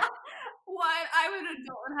 One, I'm an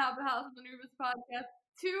adult and have a House of Anubis podcast.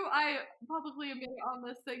 2, I publicly admit on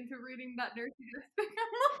this thing to reading that Nursey District.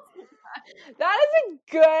 That is a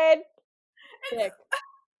good pick.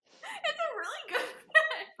 It's a really good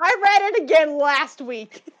pick. I read it again last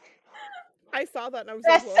week. I saw that and I was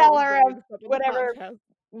Bestseller like, of whatever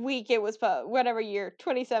week it was whatever year,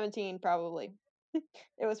 2017 probably.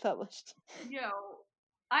 It was published. Yo,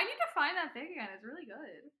 I need to find that thing again. It's really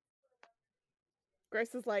good.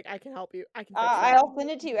 Grace is like, I can help you. I can. I'll send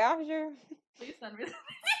it to you after. Please send me that.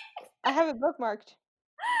 I have it bookmarked.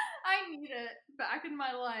 I need it back in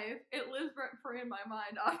my life. It lives rent free in my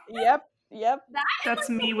mind. Yep. That's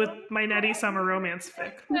me with my Nettie Summer Romance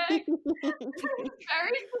fic. Very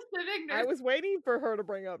specific. I was waiting for her to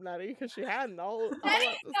bring up Nettie because she hadn't all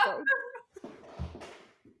episode.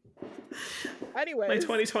 Anyways, My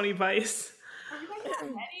 2020 Vice. Are we talking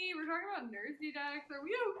about Nettie? We're talking about Nursey Dex. Are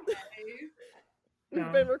we okay?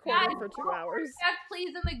 We've been recording for 2 hours. Back,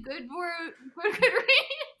 please, in the good reads.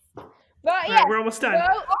 But All yeah, right, we're almost done.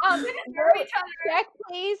 check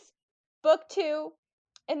please. Book 2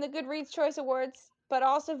 in the Goodreads Choice Awards, but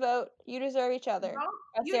also vote "You Deserve Each Other"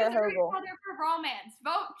 by You Sarah deserve each Hogel. other for romance.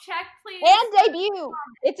 Vote check, please. And debut.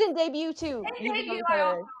 It's in debut too. And You debut, Deserve I Her.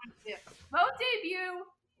 also want to do. Vote debut.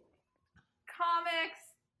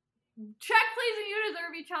 Comics. Check, please, and You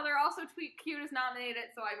Deserve Each Other. Also, tweet cute is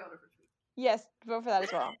nominated, so I voted for tweet. Yes, vote for that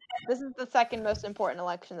as well. This is the second most important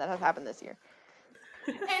election that has happened this year.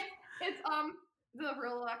 It's the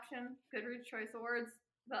real election, Goodreads Choice Awards,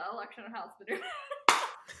 the election of House Video.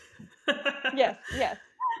 Yes.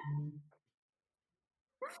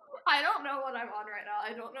 I don't know what I'm on right now.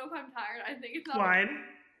 I don't know if I'm tired. I think it's not Wine.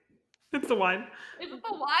 It's the wine. Is it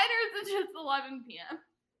the wine or is it just 11 p.m.?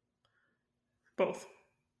 Both.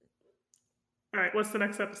 All right, what's the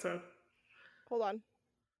next episode? Hold on.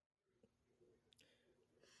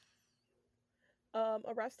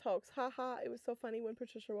 Arrest hoax. Haha, it was so funny when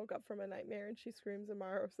Patricia woke up from a nightmare and she screams and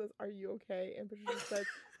Mara says, "Are you okay?" And Patricia says,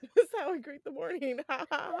 "This is how I greet the morning."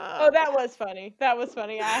 Oh, that was funny. That was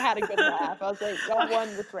funny. I had a good laugh. I was like, y'all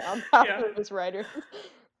won this round. This writer.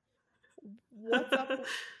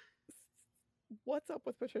 What's up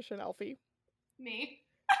with Patricia and Elfie? Me.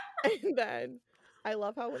 And then I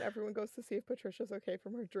love how when everyone goes to see if Patricia's okay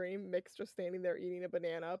from her dream, Mick's just standing there eating a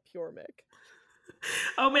banana. Pure Mick.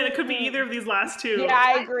 Oh man, it could be either of these last two. Yeah,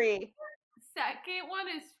 I agree. Second one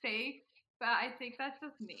is fake but I think that's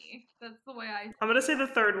just me. That's the way I. I'm gonna say the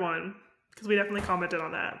third one because we definitely commented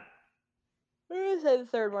on that. I'm gonna say the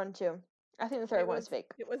third one too. I think the third one is fake.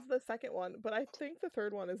 It was the second one, but I think the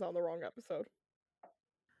third one is on the wrong episode.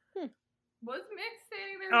 Was Mick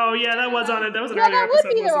standing there? Oh yeah, that was on it. That was an Yeah, earlier that would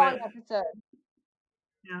episode, be the wasn't wrong it? episode.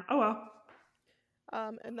 Yeah. Oh well.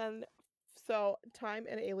 And then, so Time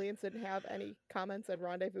and Aliens didn't have any comments, and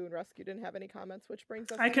Rendezvous and Rescue didn't have any comments, which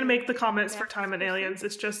brings us I can to make the comments for Max Time and Pursuit. Aliens.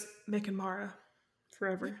 It's just Mick and Mara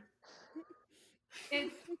forever. I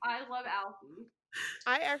love Alfie.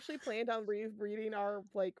 I actually planned on reading our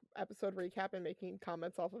episode recap and making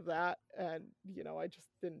comments off of that, and I just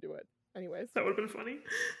didn't do it. Anyways, That would have been funny.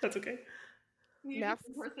 That's okay. You Masks.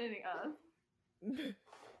 just impersonating us.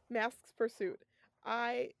 Masks Pursuit.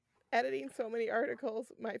 Editing so many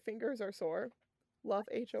articles, my fingers are sore. Love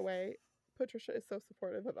HOA. Patricia is so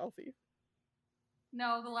supportive of Elsie.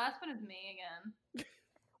 No, the last one is me again.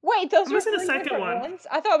 Wait, those I'm were gonna say the three second different one. ones?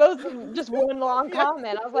 I thought those were just one long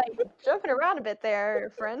comment. I was like, jumping around a bit there,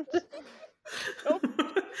 friend. Nope.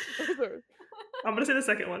 Those are I'm gonna say the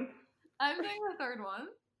second one. I'm saying the third one.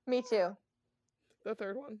 Me too. the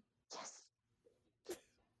third one. Yes.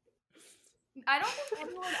 I don't think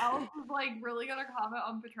anyone else is really gonna comment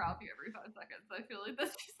on Petrowski every 5 seconds. I feel like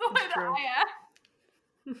that's just the way that true. I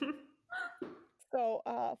am. So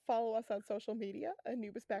follow us on social media,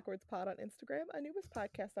 Anubis Backwards Pod on Instagram, Anubis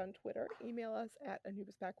Podcast on Twitter. Email us at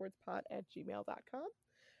anubisbackwardspod@gmail.com.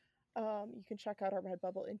 You can check out our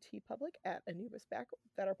Redbubble and TeePublic at Anubis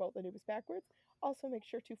Backwards, that are both Anubis Backwards. Also, make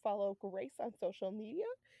sure to follow Grace on social media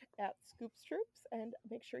at Scoops Troops, and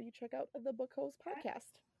make sure you check out the Book Hose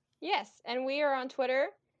podcast. Yes, and we are on Twitter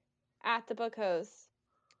at the Book Hose.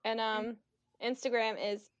 And Instagram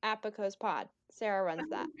is at Book Hose Pod. Sarah runs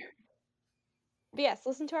that. But yes,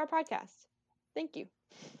 listen to our podcast. Thank you.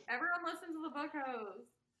 Everyone listen to the Book Hose.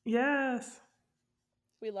 Yes.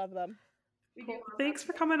 We love them. We do Cool. love Thanks them.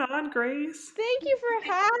 for coming on, Grace. Thank you for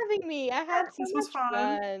having me. I had so This was much fun.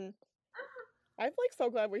 fun. I'm so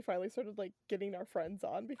glad we finally started getting our friends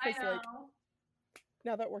on, I because know.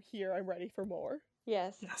 now that we're here, I'm ready for more.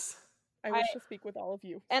 Yes. Yes. I wish to speak with all of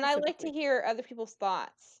you. And I like to specifically. hear other people's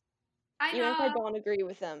thoughts, I even if I know. don't agree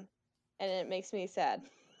with them. And it makes me sad.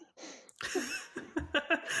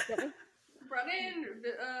 Brennan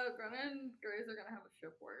and Grace are gonna have a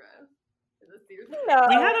ship war, guys. In this season. No,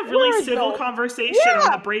 We had a really we're civil adults. conversation on Yeah.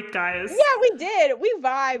 the break, guys. Yeah, we did. We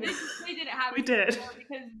vibed. They didn't have We a did. ship war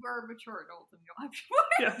because we're mature adults and we don't have ship wars.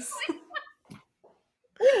 Yes.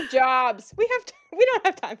 We have jobs. We don't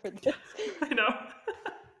have time for this. I know.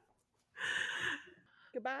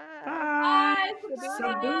 Goodbye. Bye.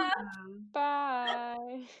 Bye.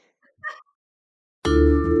 Bye.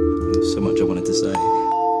 So much I wanted to say.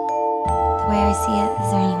 The way I see it,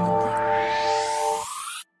 is there any